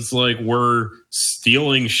Austro-Hungarians like were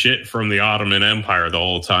stealing shit from the Ottoman Empire the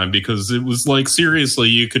whole time, because it was like, seriously,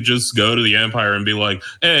 you could just go to the empire and be like,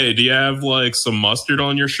 hey, do you have like some mustard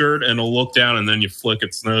on your shirt? And it'll look down and then you flick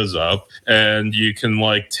its nose up and you can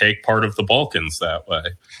like take part of the Balkans that way.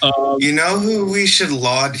 You know who we should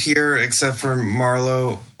laud here, except for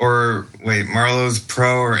Marlowe? Or wait, Marlowe's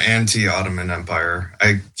pro or anti-Ottoman Empire?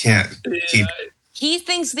 I can't keep. He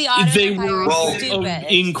thinks the Ottoman Empire is stupid.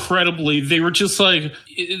 Incredibly, they were just like,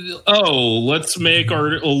 oh, let's make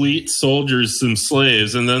our elite soldiers some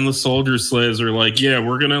slaves. And then the soldier slaves are like, yeah,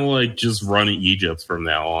 we're going to like just run Egypt from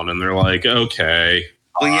now on. And they're like, okay.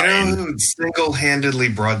 Well, you know who single-handedly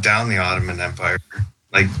brought down the Ottoman Empire?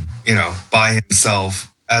 Like, you know, by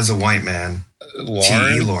himself as a white man.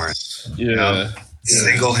 T.E. Lawrence. Yeah. You know?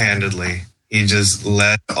 Single-handedly. He just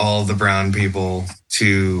led all the brown people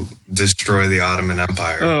to destroy the Ottoman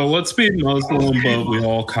Empire. Oh, let's be Muslim, but we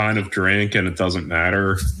all kind of drink and it doesn't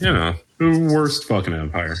matter. You know, the worst fucking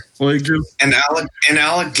empire. Like, just... And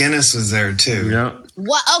Alec Guinness was there too. Yeah.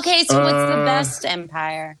 What? Okay, so what's the best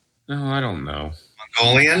empire? No, I don't know.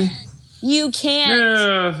 Mongolian? You can't.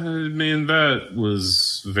 Yeah, I mean, that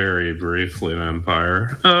was very briefly an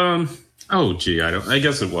empire. Oh, gee, I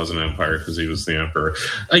guess it was an empire because he was the emperor.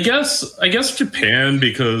 I guess Japan,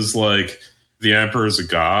 because like the emperor's a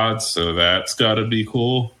god, so that's got to be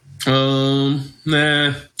cool. Nah,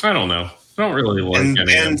 I don't know. I don't really like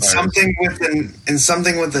any empires. something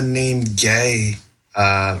with the name Gay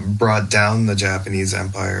brought down the Japanese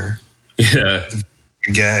empire. Yeah,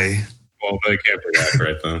 Gay. Well, they can't be that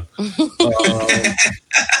right then.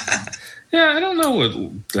 Yeah, I don't know what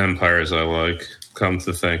empires I like. Come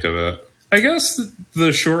to think of it. I guess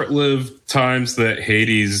the short-lived times that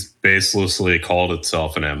Hades baselessly called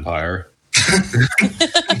itself an empire.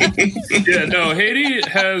 Yeah, no, Haiti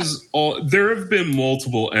has there have been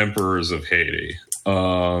multiple emperors of Haiti,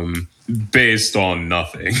 based on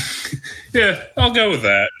nothing. Yeah, I'll go with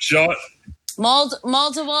that.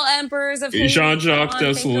 Multiple emperors of Haiti. Jean-Jacques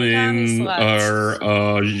Dessalines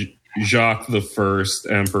or Jacques the First,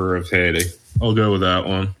 Emperor of Haiti. I'll go with that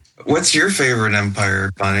one. What's your favorite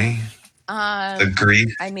empire, Bunny? The Greek?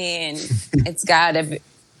 I mean, it's got to be...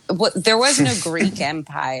 there wasn't a Greek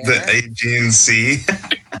empire. The Aegean Sea?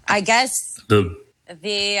 I guess the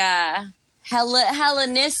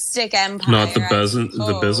Hellenistic empire. Not the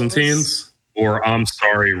Byzantines? Or, I'm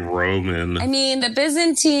sorry, Roman. I mean, the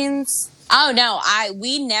Byzantines... Oh, no,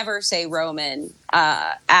 we never say Roman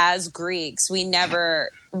as Greeks. We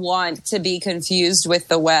never want to be confused with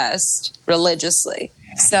the West religiously.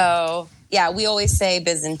 So... yeah, we always say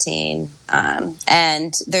Byzantine,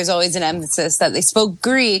 and there's always an emphasis that they spoke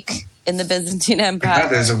Greek in the Byzantine Empire. Yeah,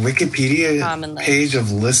 there's a Wikipedia page of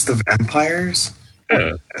list of empires.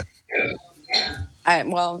 Yeah.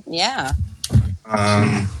 Yeah.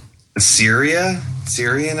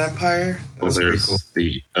 Syrian Empire. Well, there's cool.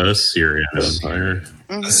 The Assyrian Empire.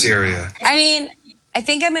 Mm-hmm. Assyria. I mean, I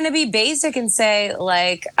think I'm going to be basic and say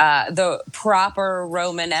like the proper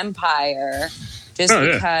Roman Empire. Just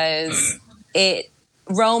because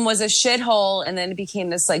Rome was a shithole, and then it became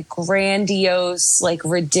this like grandiose, like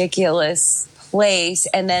ridiculous place,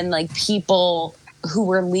 and then like people who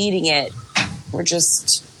were leading it were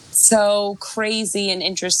just so crazy and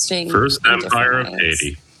interesting. First empire of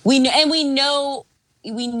Haiti. We know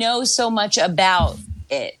so much about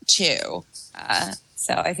it too.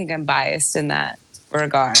 So I think I'm biased in that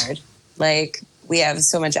regard. Like we have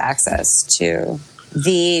so much access to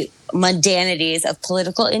the mundanities of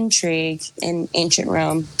political intrigue in ancient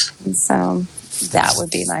Rome. And so that would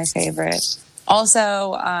be my favorite.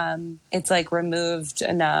 Also, it's like removed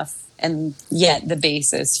enough and yet the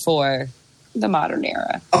basis for the modern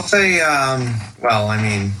era. I'll say,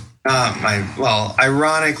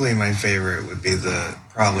 ironically, my favorite would be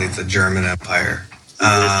probably the German Empire.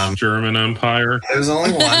 German Empire? There was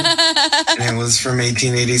only one, and it was from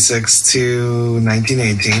 1886 to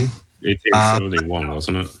 1918. 1871,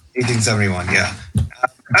 wasn't it? 1871, yeah.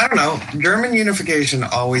 I don't know. German unification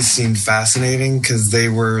always seemed fascinating because they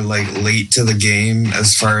were like late to the game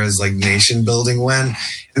as far as like nation building went.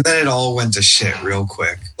 And then it all went to shit real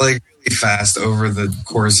quick, like really fast over the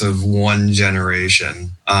course of one generation.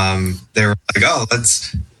 They were like, oh,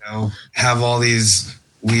 let's have all these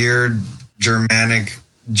weird Germanic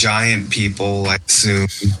giant people, I assume,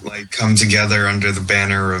 like come together under the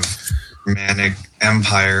banner of Germanic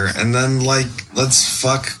Empire, and then like let's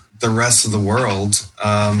fuck the rest of the world,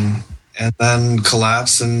 and then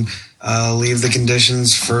collapse and leave the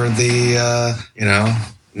conditions for the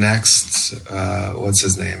next. What's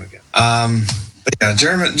his name again? But yeah,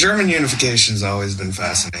 German unification has always been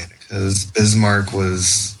fascinating because Bismarck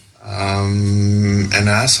was an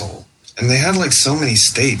asshole, and they had like so many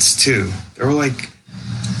states too. There were like,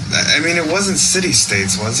 I mean, it wasn't city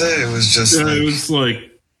states, was it? It was just it was like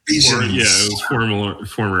regions. it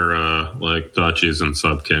was former like duchies and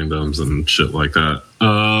sub kingdoms and shit like that.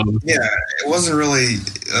 Yeah, it wasn't really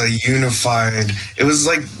unified. It was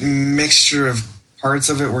like a mixture of parts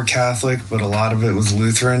of it were Catholic, but a lot of it was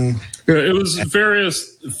Lutheran. It was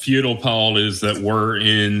various feudal polities that were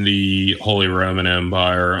in the Holy Roman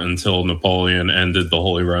Empire until Napoleon ended the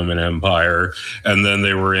Holy Roman Empire, and then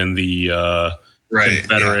they were in the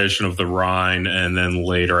Confederation of the Rhine, and then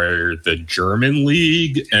later the German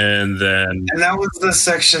League, and that was the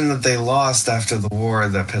section that they lost after the war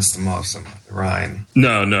that pissed them off so much. The Rhine.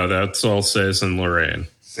 No, that's Alsace and Lorraine.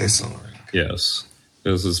 Alsace and Lorraine. Yes,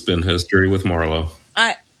 this has been history with Marlo.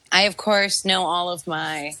 I, of course, know all of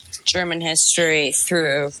my German history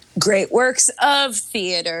through great works of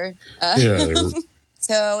theater.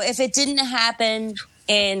 So if it didn't happen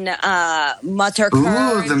in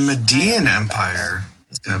Mutterkern... Ooh, the Median Empire.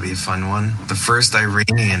 It's going to be a fun one. The first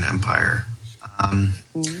Iranian Empire. All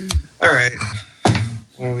right.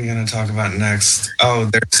 What are we going to talk about next? Oh,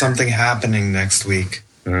 there's something happening next week.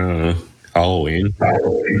 Halloween.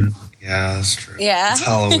 Yeah, that's true. Yeah. It's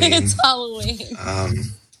Halloween. It's Halloween.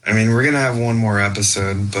 I mean, we're going to have one more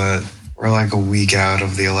episode, but we're like a week out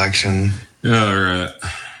of the election. All right.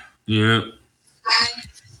 Yeah.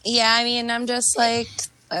 Yeah, I mean, I'm just like,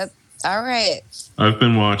 all right. I've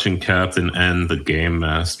been watching Captain N, the Game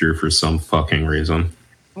Master, for some fucking reason.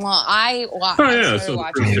 Well, I started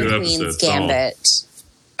watching The Queen's Gambit.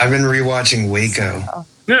 I've been rewatching Waco.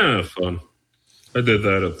 Yeah, fun. I did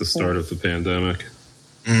that at the start of the pandemic.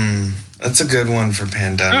 That's a good one for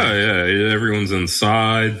pandemic. Oh, yeah. Everyone's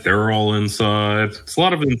inside. They're all inside. It's a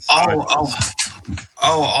lot of inside.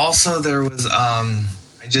 Also there was, I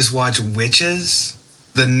just watched Witches.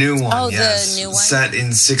 The new one, yes. The new one? Set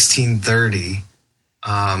in 1630.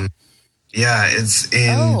 Yeah, it's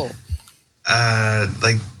in,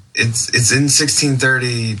 it's in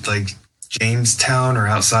 1630, like, Jamestown or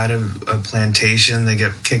outside of a plantation. They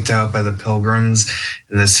get kicked out by the Pilgrims,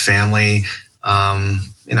 and this family,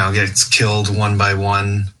 gets killed one by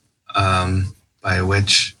one by a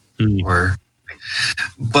witch. But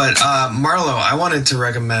Marlo, I wanted to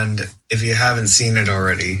recommend, if you haven't seen it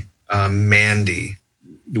already, Mandy.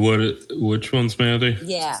 Which one's Mandy?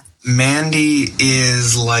 Yeah. Mandy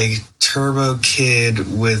is like Turbo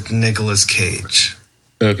Kid with Nicolas Cage.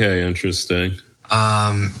 Okay, interesting.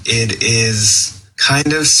 It is kind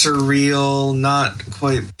of surreal, not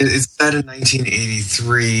quite. It's set in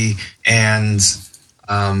 1983, and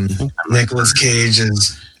Nicolas Cage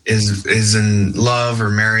is in love or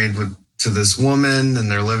married to this woman, and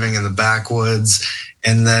they're living in the backwoods.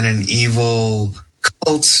 And then an evil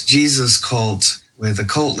cult, Jesus cult, with a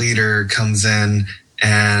cult leader comes in,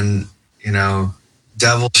 and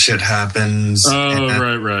devil shit happens.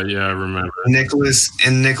 Oh, right. Yeah, I remember.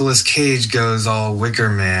 Nicolas Cage goes all Wicker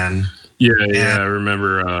Man. Yeah, I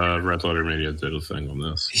remember Red Letter Media did a thing on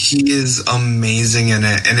this. He is amazing in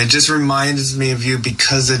it, and it just reminds me of you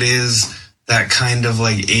because it is that kind of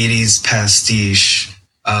like 80s pastiche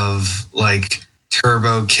of like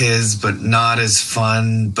Turbo Kids, but not as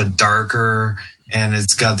fun, but darker. And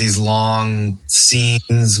it's got these long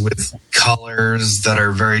scenes with colors that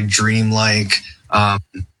are very dreamlike. And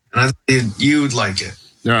I think you would like it.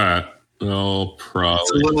 All right. Well,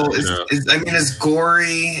 probably. It's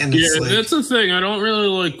gory. And that's the thing. I don't really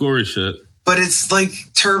like gory shit. But it's like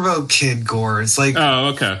Turbo Kid gore. It's like... Oh,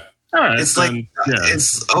 okay. All right. It's like...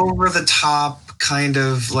 It's over the top, kind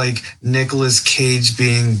of like Nicolas Cage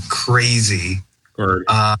being crazy.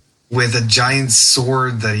 With a giant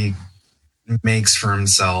sword that he makes for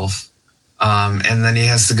himself, and then he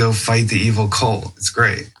has to go fight the evil cult. It's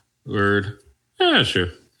great. Word. Yeah, sure.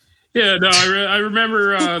 Yeah, no, I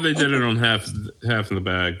remember they did it on half in the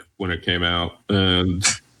bag when it came out, and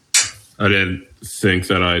I didn't think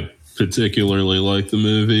that I particularly liked the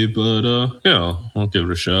movie, but yeah, I'll give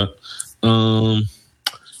it a shot. Well,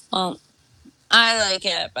 I like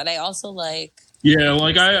it, but I also like... Yeah,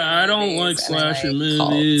 like I don't like slasher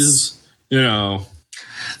movies,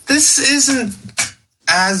 This isn't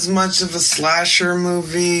as much of a slasher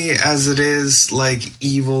movie as it is like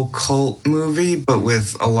evil cult movie, but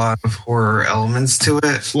with a lot of horror elements to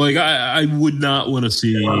it. Like I would not want to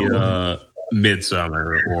see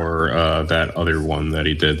Midsummer or that other one that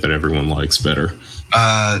he did that everyone likes better.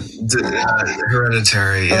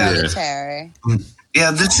 Hereditary. Yeah. Hereditary.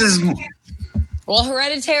 Yeah, this is Well,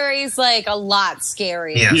 Hereditary is like a lot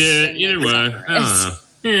scarier. Yes. Yeah, either way. I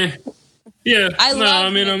don't know. Yeah. I love I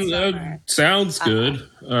mean, Midsommar. sounds good.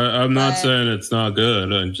 I'm not But- saying it's not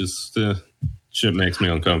good. I just, shit makes me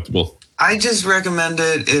uncomfortable. I just recommend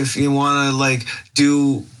it if you want to like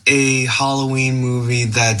do a Halloween movie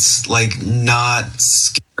that's like not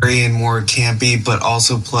scary and more campy, but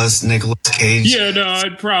also plus Nicolas Cage. Yeah, no,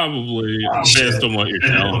 I'd probably, based on what you're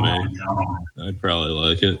telling me, I'd probably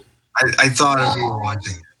like it. I thought of you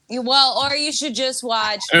watching it. Well, or you should just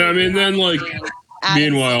watch. And I mean, then, like, Adam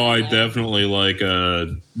meanwhile, I Sandler. definitely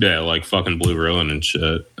like fucking Blue Ruin and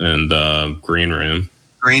shit, and Green Room.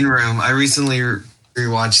 Green Room. I recently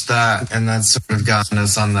rewatched that, and that's sort of gotten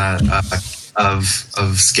us on that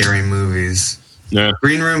of scary movies. Yeah,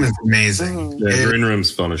 Green Room is amazing. Mm-hmm. yeah, Green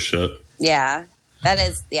Room's fun as shit. Yeah, that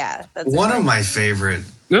is. Yeah, that's One of my favorite.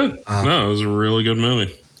 Yeah, no, it was a really good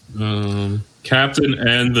movie. Captain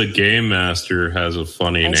and the Game Master has a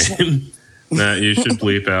funny name. Matt, you should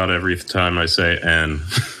bleep out every time I say N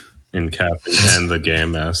in Captain and the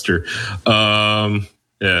Game Master.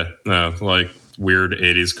 Yeah, no, like weird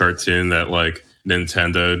 80s cartoon that like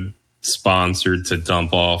Nintendo sponsored to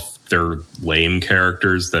dump off their lame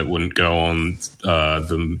characters that wouldn't go on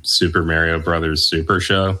the Super Mario Brothers Super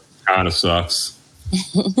Show. Kind of sucks.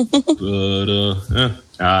 But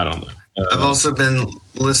I don't know. I've also been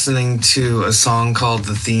listening to a song called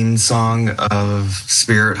the theme song of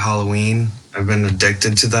Spirit Halloween. I've been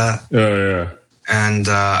addicted to that. Oh, yeah. And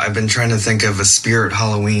I've been trying to think of a Spirit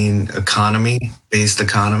Halloween based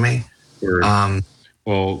economy. Or,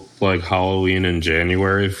 well, like Halloween in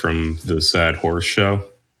January from the Sad Horse Show.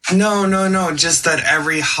 No. Just that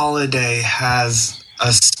every holiday has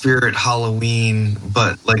a Spirit Halloween,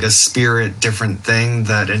 but like a spirit different thing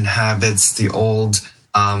that inhabits the old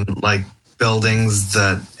like buildings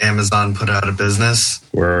that Amazon put out of business.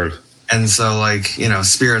 Word. And so like,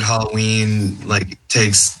 Spirit Halloween like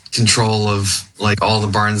takes control of like all the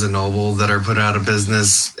Barnes and Noble that are put out of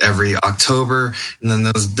business every October, and then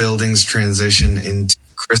those buildings transition into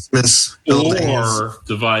Christmas buildings. Or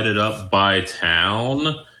divided up by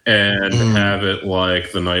town and have it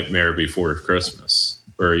like the Nightmare Before Christmas,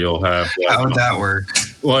 where you'll have How would that work?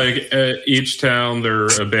 like each town, their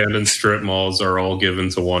abandoned strip malls are all given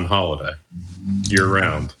to one holiday year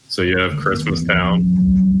round. So you have Christmas Town,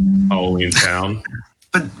 Halloween Town.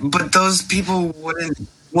 But those people wouldn't.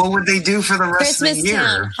 What would they do for the rest Christmas of the year?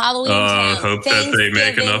 Town, Halloween Town, Hope that they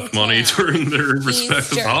make enough money during their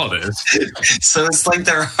respective Easter. holidays. So it's like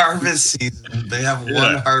their harvest season. They have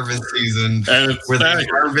one harvest season And it's where they staggered.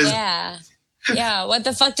 harvest. Yeah. What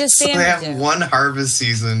the fuck does So they Santa have do? one harvest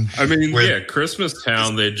season. I mean, With- yeah, Christmas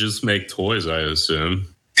Town, they just make toys, I assume.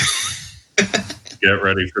 Get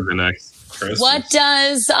ready for the next Christmas. What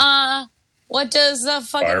does the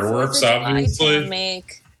fucking Fireworks, 4th of July obviously. town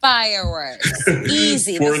make? Fireworks.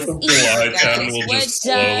 Easy. This Fourth is of easy, July guys. town will What just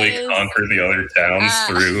slowly does- conquer the other towns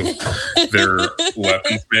through their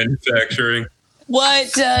weapons manufacturing.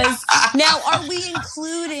 What does now?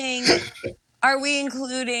 Are we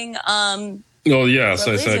including Oh yes,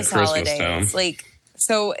 I said religious Christmas holidays? Town. Like,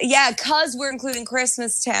 so yeah, because we're including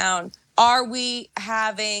Christmas Town. Are we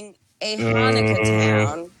having a Hanukkah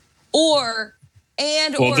Town or?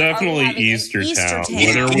 Well, Or definitely are we having an Easter Town. Town?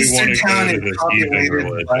 Whether we Easter want to Town go to is the heathen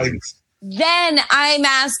populated by- religions. Then I'm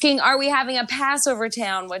asking, are we having a Passover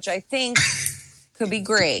Town, which I think could be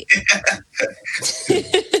great.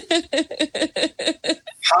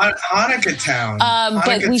 Hanukkah Town. But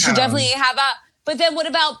Hanukkah we should Town. definitely have a. But then what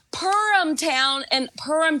about Purim Town? And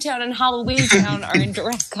Purim Town and Halloween Town are in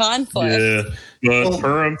direct conflict. Yeah, but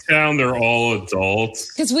Purim Town, they're all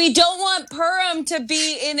adults. Because we don't want Purim to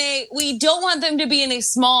be in a. We don't want them to be in a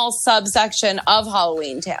small subsection of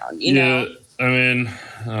Halloween Town. You know. I mean,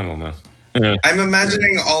 I don't know. Yeah. I'm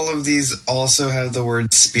imagining all of these also have the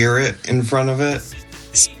word spirit in front of it.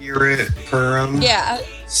 Spirit Purim. Yeah.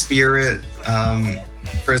 Spirit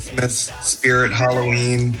Christmas. Spirit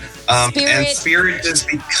Halloween. And Spirit just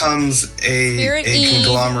becomes Spirit a Eve.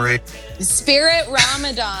 conglomerate. Spirit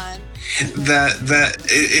Ramadan. That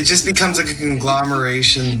it just becomes like a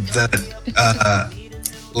conglomeration that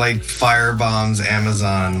like firebombs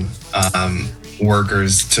Amazon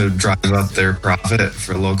workers to drive up their profit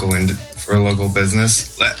for local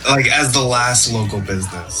business, like as the last local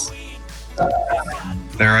business.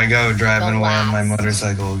 There I go, driving away on my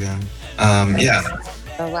motorcycle again. Yeah,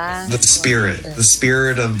 the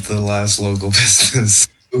spirit of the last local business.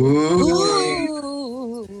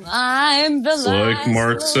 Ooh, I'm the It's like last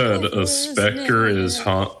Mark said, local a specter business. is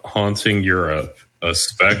haunting Europe. A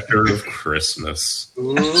specter of Christmas.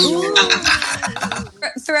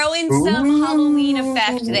 throw in some Halloween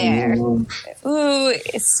effect there. Ooh,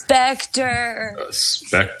 Spectre. A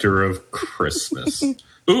specter of Christmas.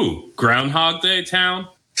 Ooh, Groundhog Day town?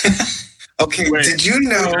 Okay, Wait, did you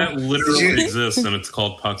know that literally exists and it's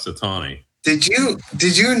called Punxsutawney. Did you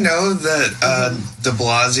know that De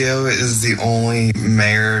Blasio is the only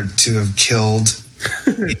mayor to have killed?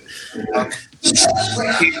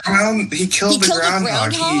 He killed the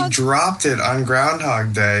groundhog. He dropped it on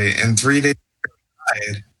Groundhog Day, and 3 days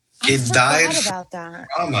later died. It died about that.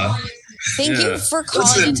 from trauma. Thank you for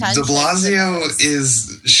calling attention. De Blasio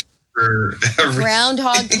is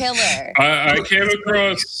Groundhog Killer. I came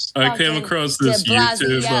across this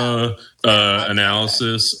YouTube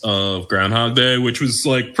analysis of Groundhog Day, which was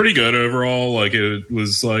like pretty good overall. Like it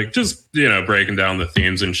was like just breaking down the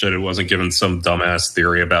themes and shit. It wasn't giving some dumbass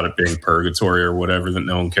theory about it being purgatory or whatever that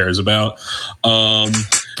no one cares about. But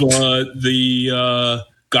the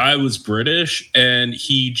guy was British, and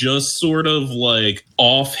he just sort of like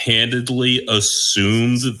offhandedly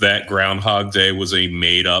assumed that Groundhog Day was a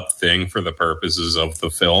made up thing for the purposes of the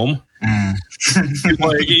film.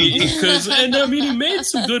 Like, he made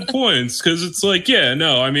some good points, because it's like,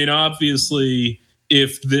 obviously,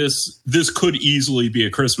 if this could easily be a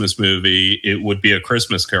Christmas movie, it would be a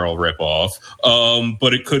Christmas Carol ripoff.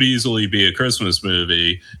 But it could easily be a Christmas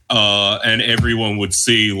movie, and everyone would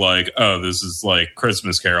see like, oh, this is like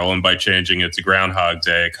Christmas Carol, and by changing it to Groundhog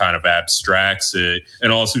Day, it kind of abstracts it,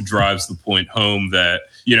 and also drives the point home that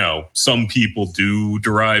some people do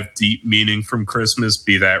derive deep meaning from Christmas,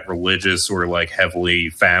 be that religious or like heavily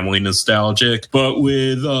family nostalgic. But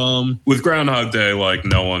with Groundhog Day, like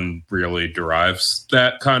no one really derives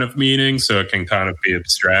that kind of meaning, so it can kind of be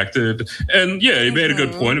abstracted. And yeah, he made a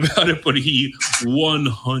good point about it, but he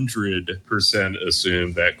 100%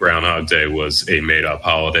 assumed that Groundhog Day was a made-up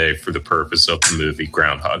holiday for the purpose of the movie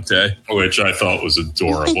Groundhog Day, which I thought was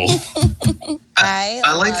adorable. I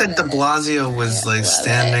like that De Blasio was like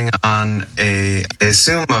standing on I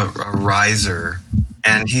assume a riser,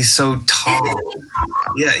 and he's so tall.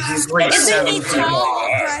 Yeah, he's like Isn't 7 he feet tall tall.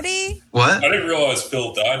 already? What? I didn't realize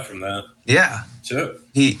Phil died from that. Yeah. Shit.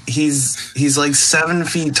 He's like 7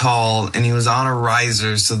 feet tall, and he was on a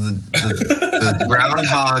riser, so the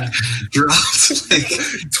groundhog dropped like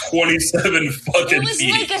 27 fucking It was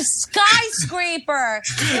feet. like a skyscraper.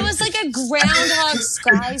 It was like a groundhog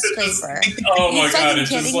skyscraper. Oh my You god, fucking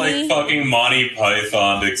it's just kidding like me? fucking Monty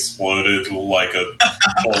Python exploded like a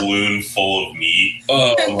balloon full of meat.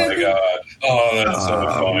 Oh my god. Oh, that's so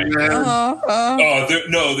funny. man.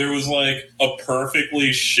 There was like a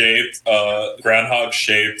perfectly shaped, groundhog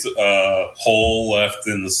shaped hole left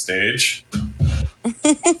in the stage.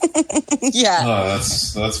 Yeah. Oh,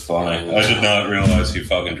 that's funny. I did not realize he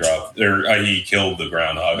fucking dropped, or he killed the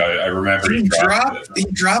groundhog. I remember he dropped it. He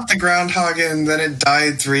dropped the groundhog, and then it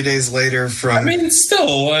died 3 days later from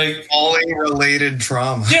Still, like, falling related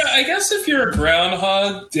trauma. yeah, I guess if you're a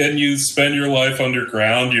groundhog and you spend your life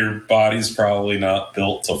underground, your body's probably not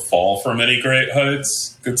built to fall from any great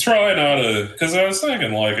heights. It's probably not because I was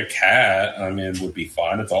thinking like a cat, would be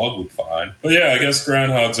fine. A dog would be fine. But yeah, I guess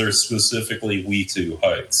groundhogs are specifically weak to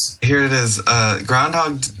heights. Here it is.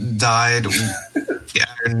 Groundhog died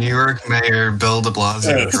after New York Mayor Bill de Blasio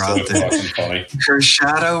That's so dropped it. fucking funny. Her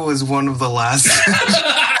shadow was one of the last.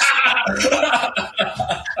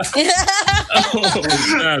 Oh,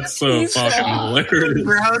 that's so fucking hilarious.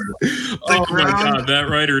 Oh my god, that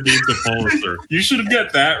writer needs a Pulitzer. You should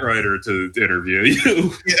get that writer to interview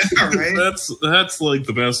you. Yeah, right. That's like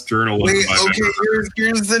the best journalism Wait, I've okay, ever.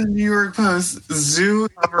 here's the New York Post. Zoo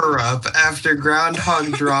cover-up after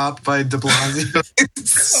groundhog drop by de Blasio.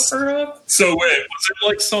 So wait, was it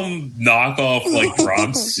like some knockoff like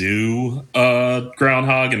Bronx Zoo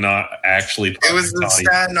groundhog and not actually? It was the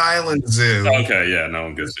Staten Island Zoo. Okay, yeah, no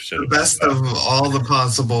one gives a shit. The about best that. of all the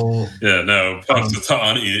possible. Yeah, no,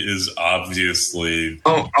 Punxsutawney is obviously.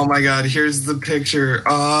 Oh my god, here's the picture.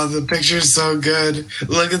 Oh, the picture's so good.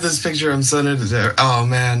 Look at this picture. I'm sending it there. Oh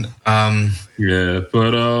man. Yeah,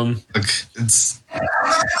 but Look, it's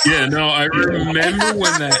yeah, no, I remember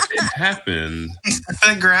when that happened.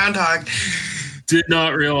 the groundhog. Did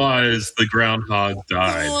not realize the groundhog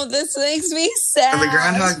died. Oh, this makes me sad. The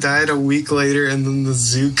groundhog died a week later, and then the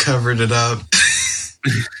zoo covered it up.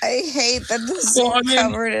 I hate that the zoo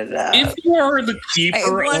covered it up. If you are the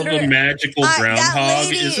keeper of a magical that groundhog,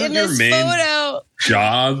 lady isn't in your this main photo.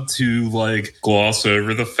 job to like gloss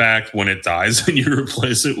over the fact when it dies and you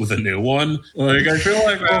replace it with a new one? Like, I feel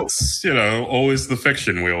like that's always the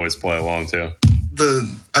fiction we always play along to.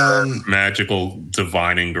 The magical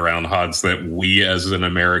divining groundhogs that we as an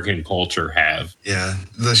American culture have. Yeah,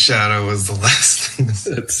 the shadow was the last thing.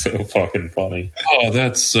 It's so fucking funny. Oh,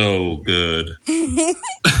 that's so good. Yeah,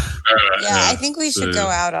 I think we should go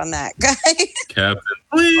out on that, guy. Captain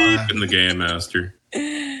Bleep and the Game Master.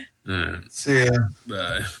 See ya.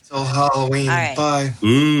 Bye. Till Halloween. All right. Bye.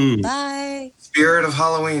 Ooh. Bye. Spirit of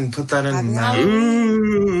Halloween. Put that in Happy now.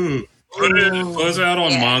 Ooh. Put it out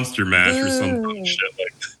on Monster Mash or some Ooh. shit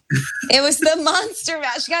like that. It was the Monster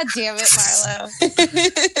Mash. God damn it, Marlo.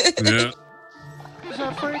 Yeah. Is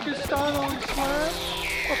that Frankenstein on Smash?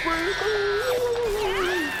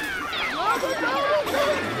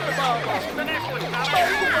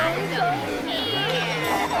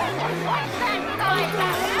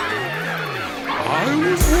 I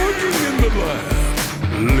was working in the lab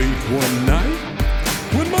late one night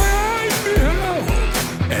when my eyes beheld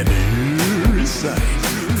an eerie sight.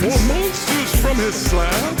 For monsters from his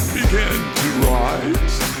slab began to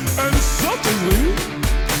rise, and suddenly,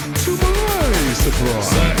 to my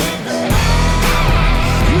surprise,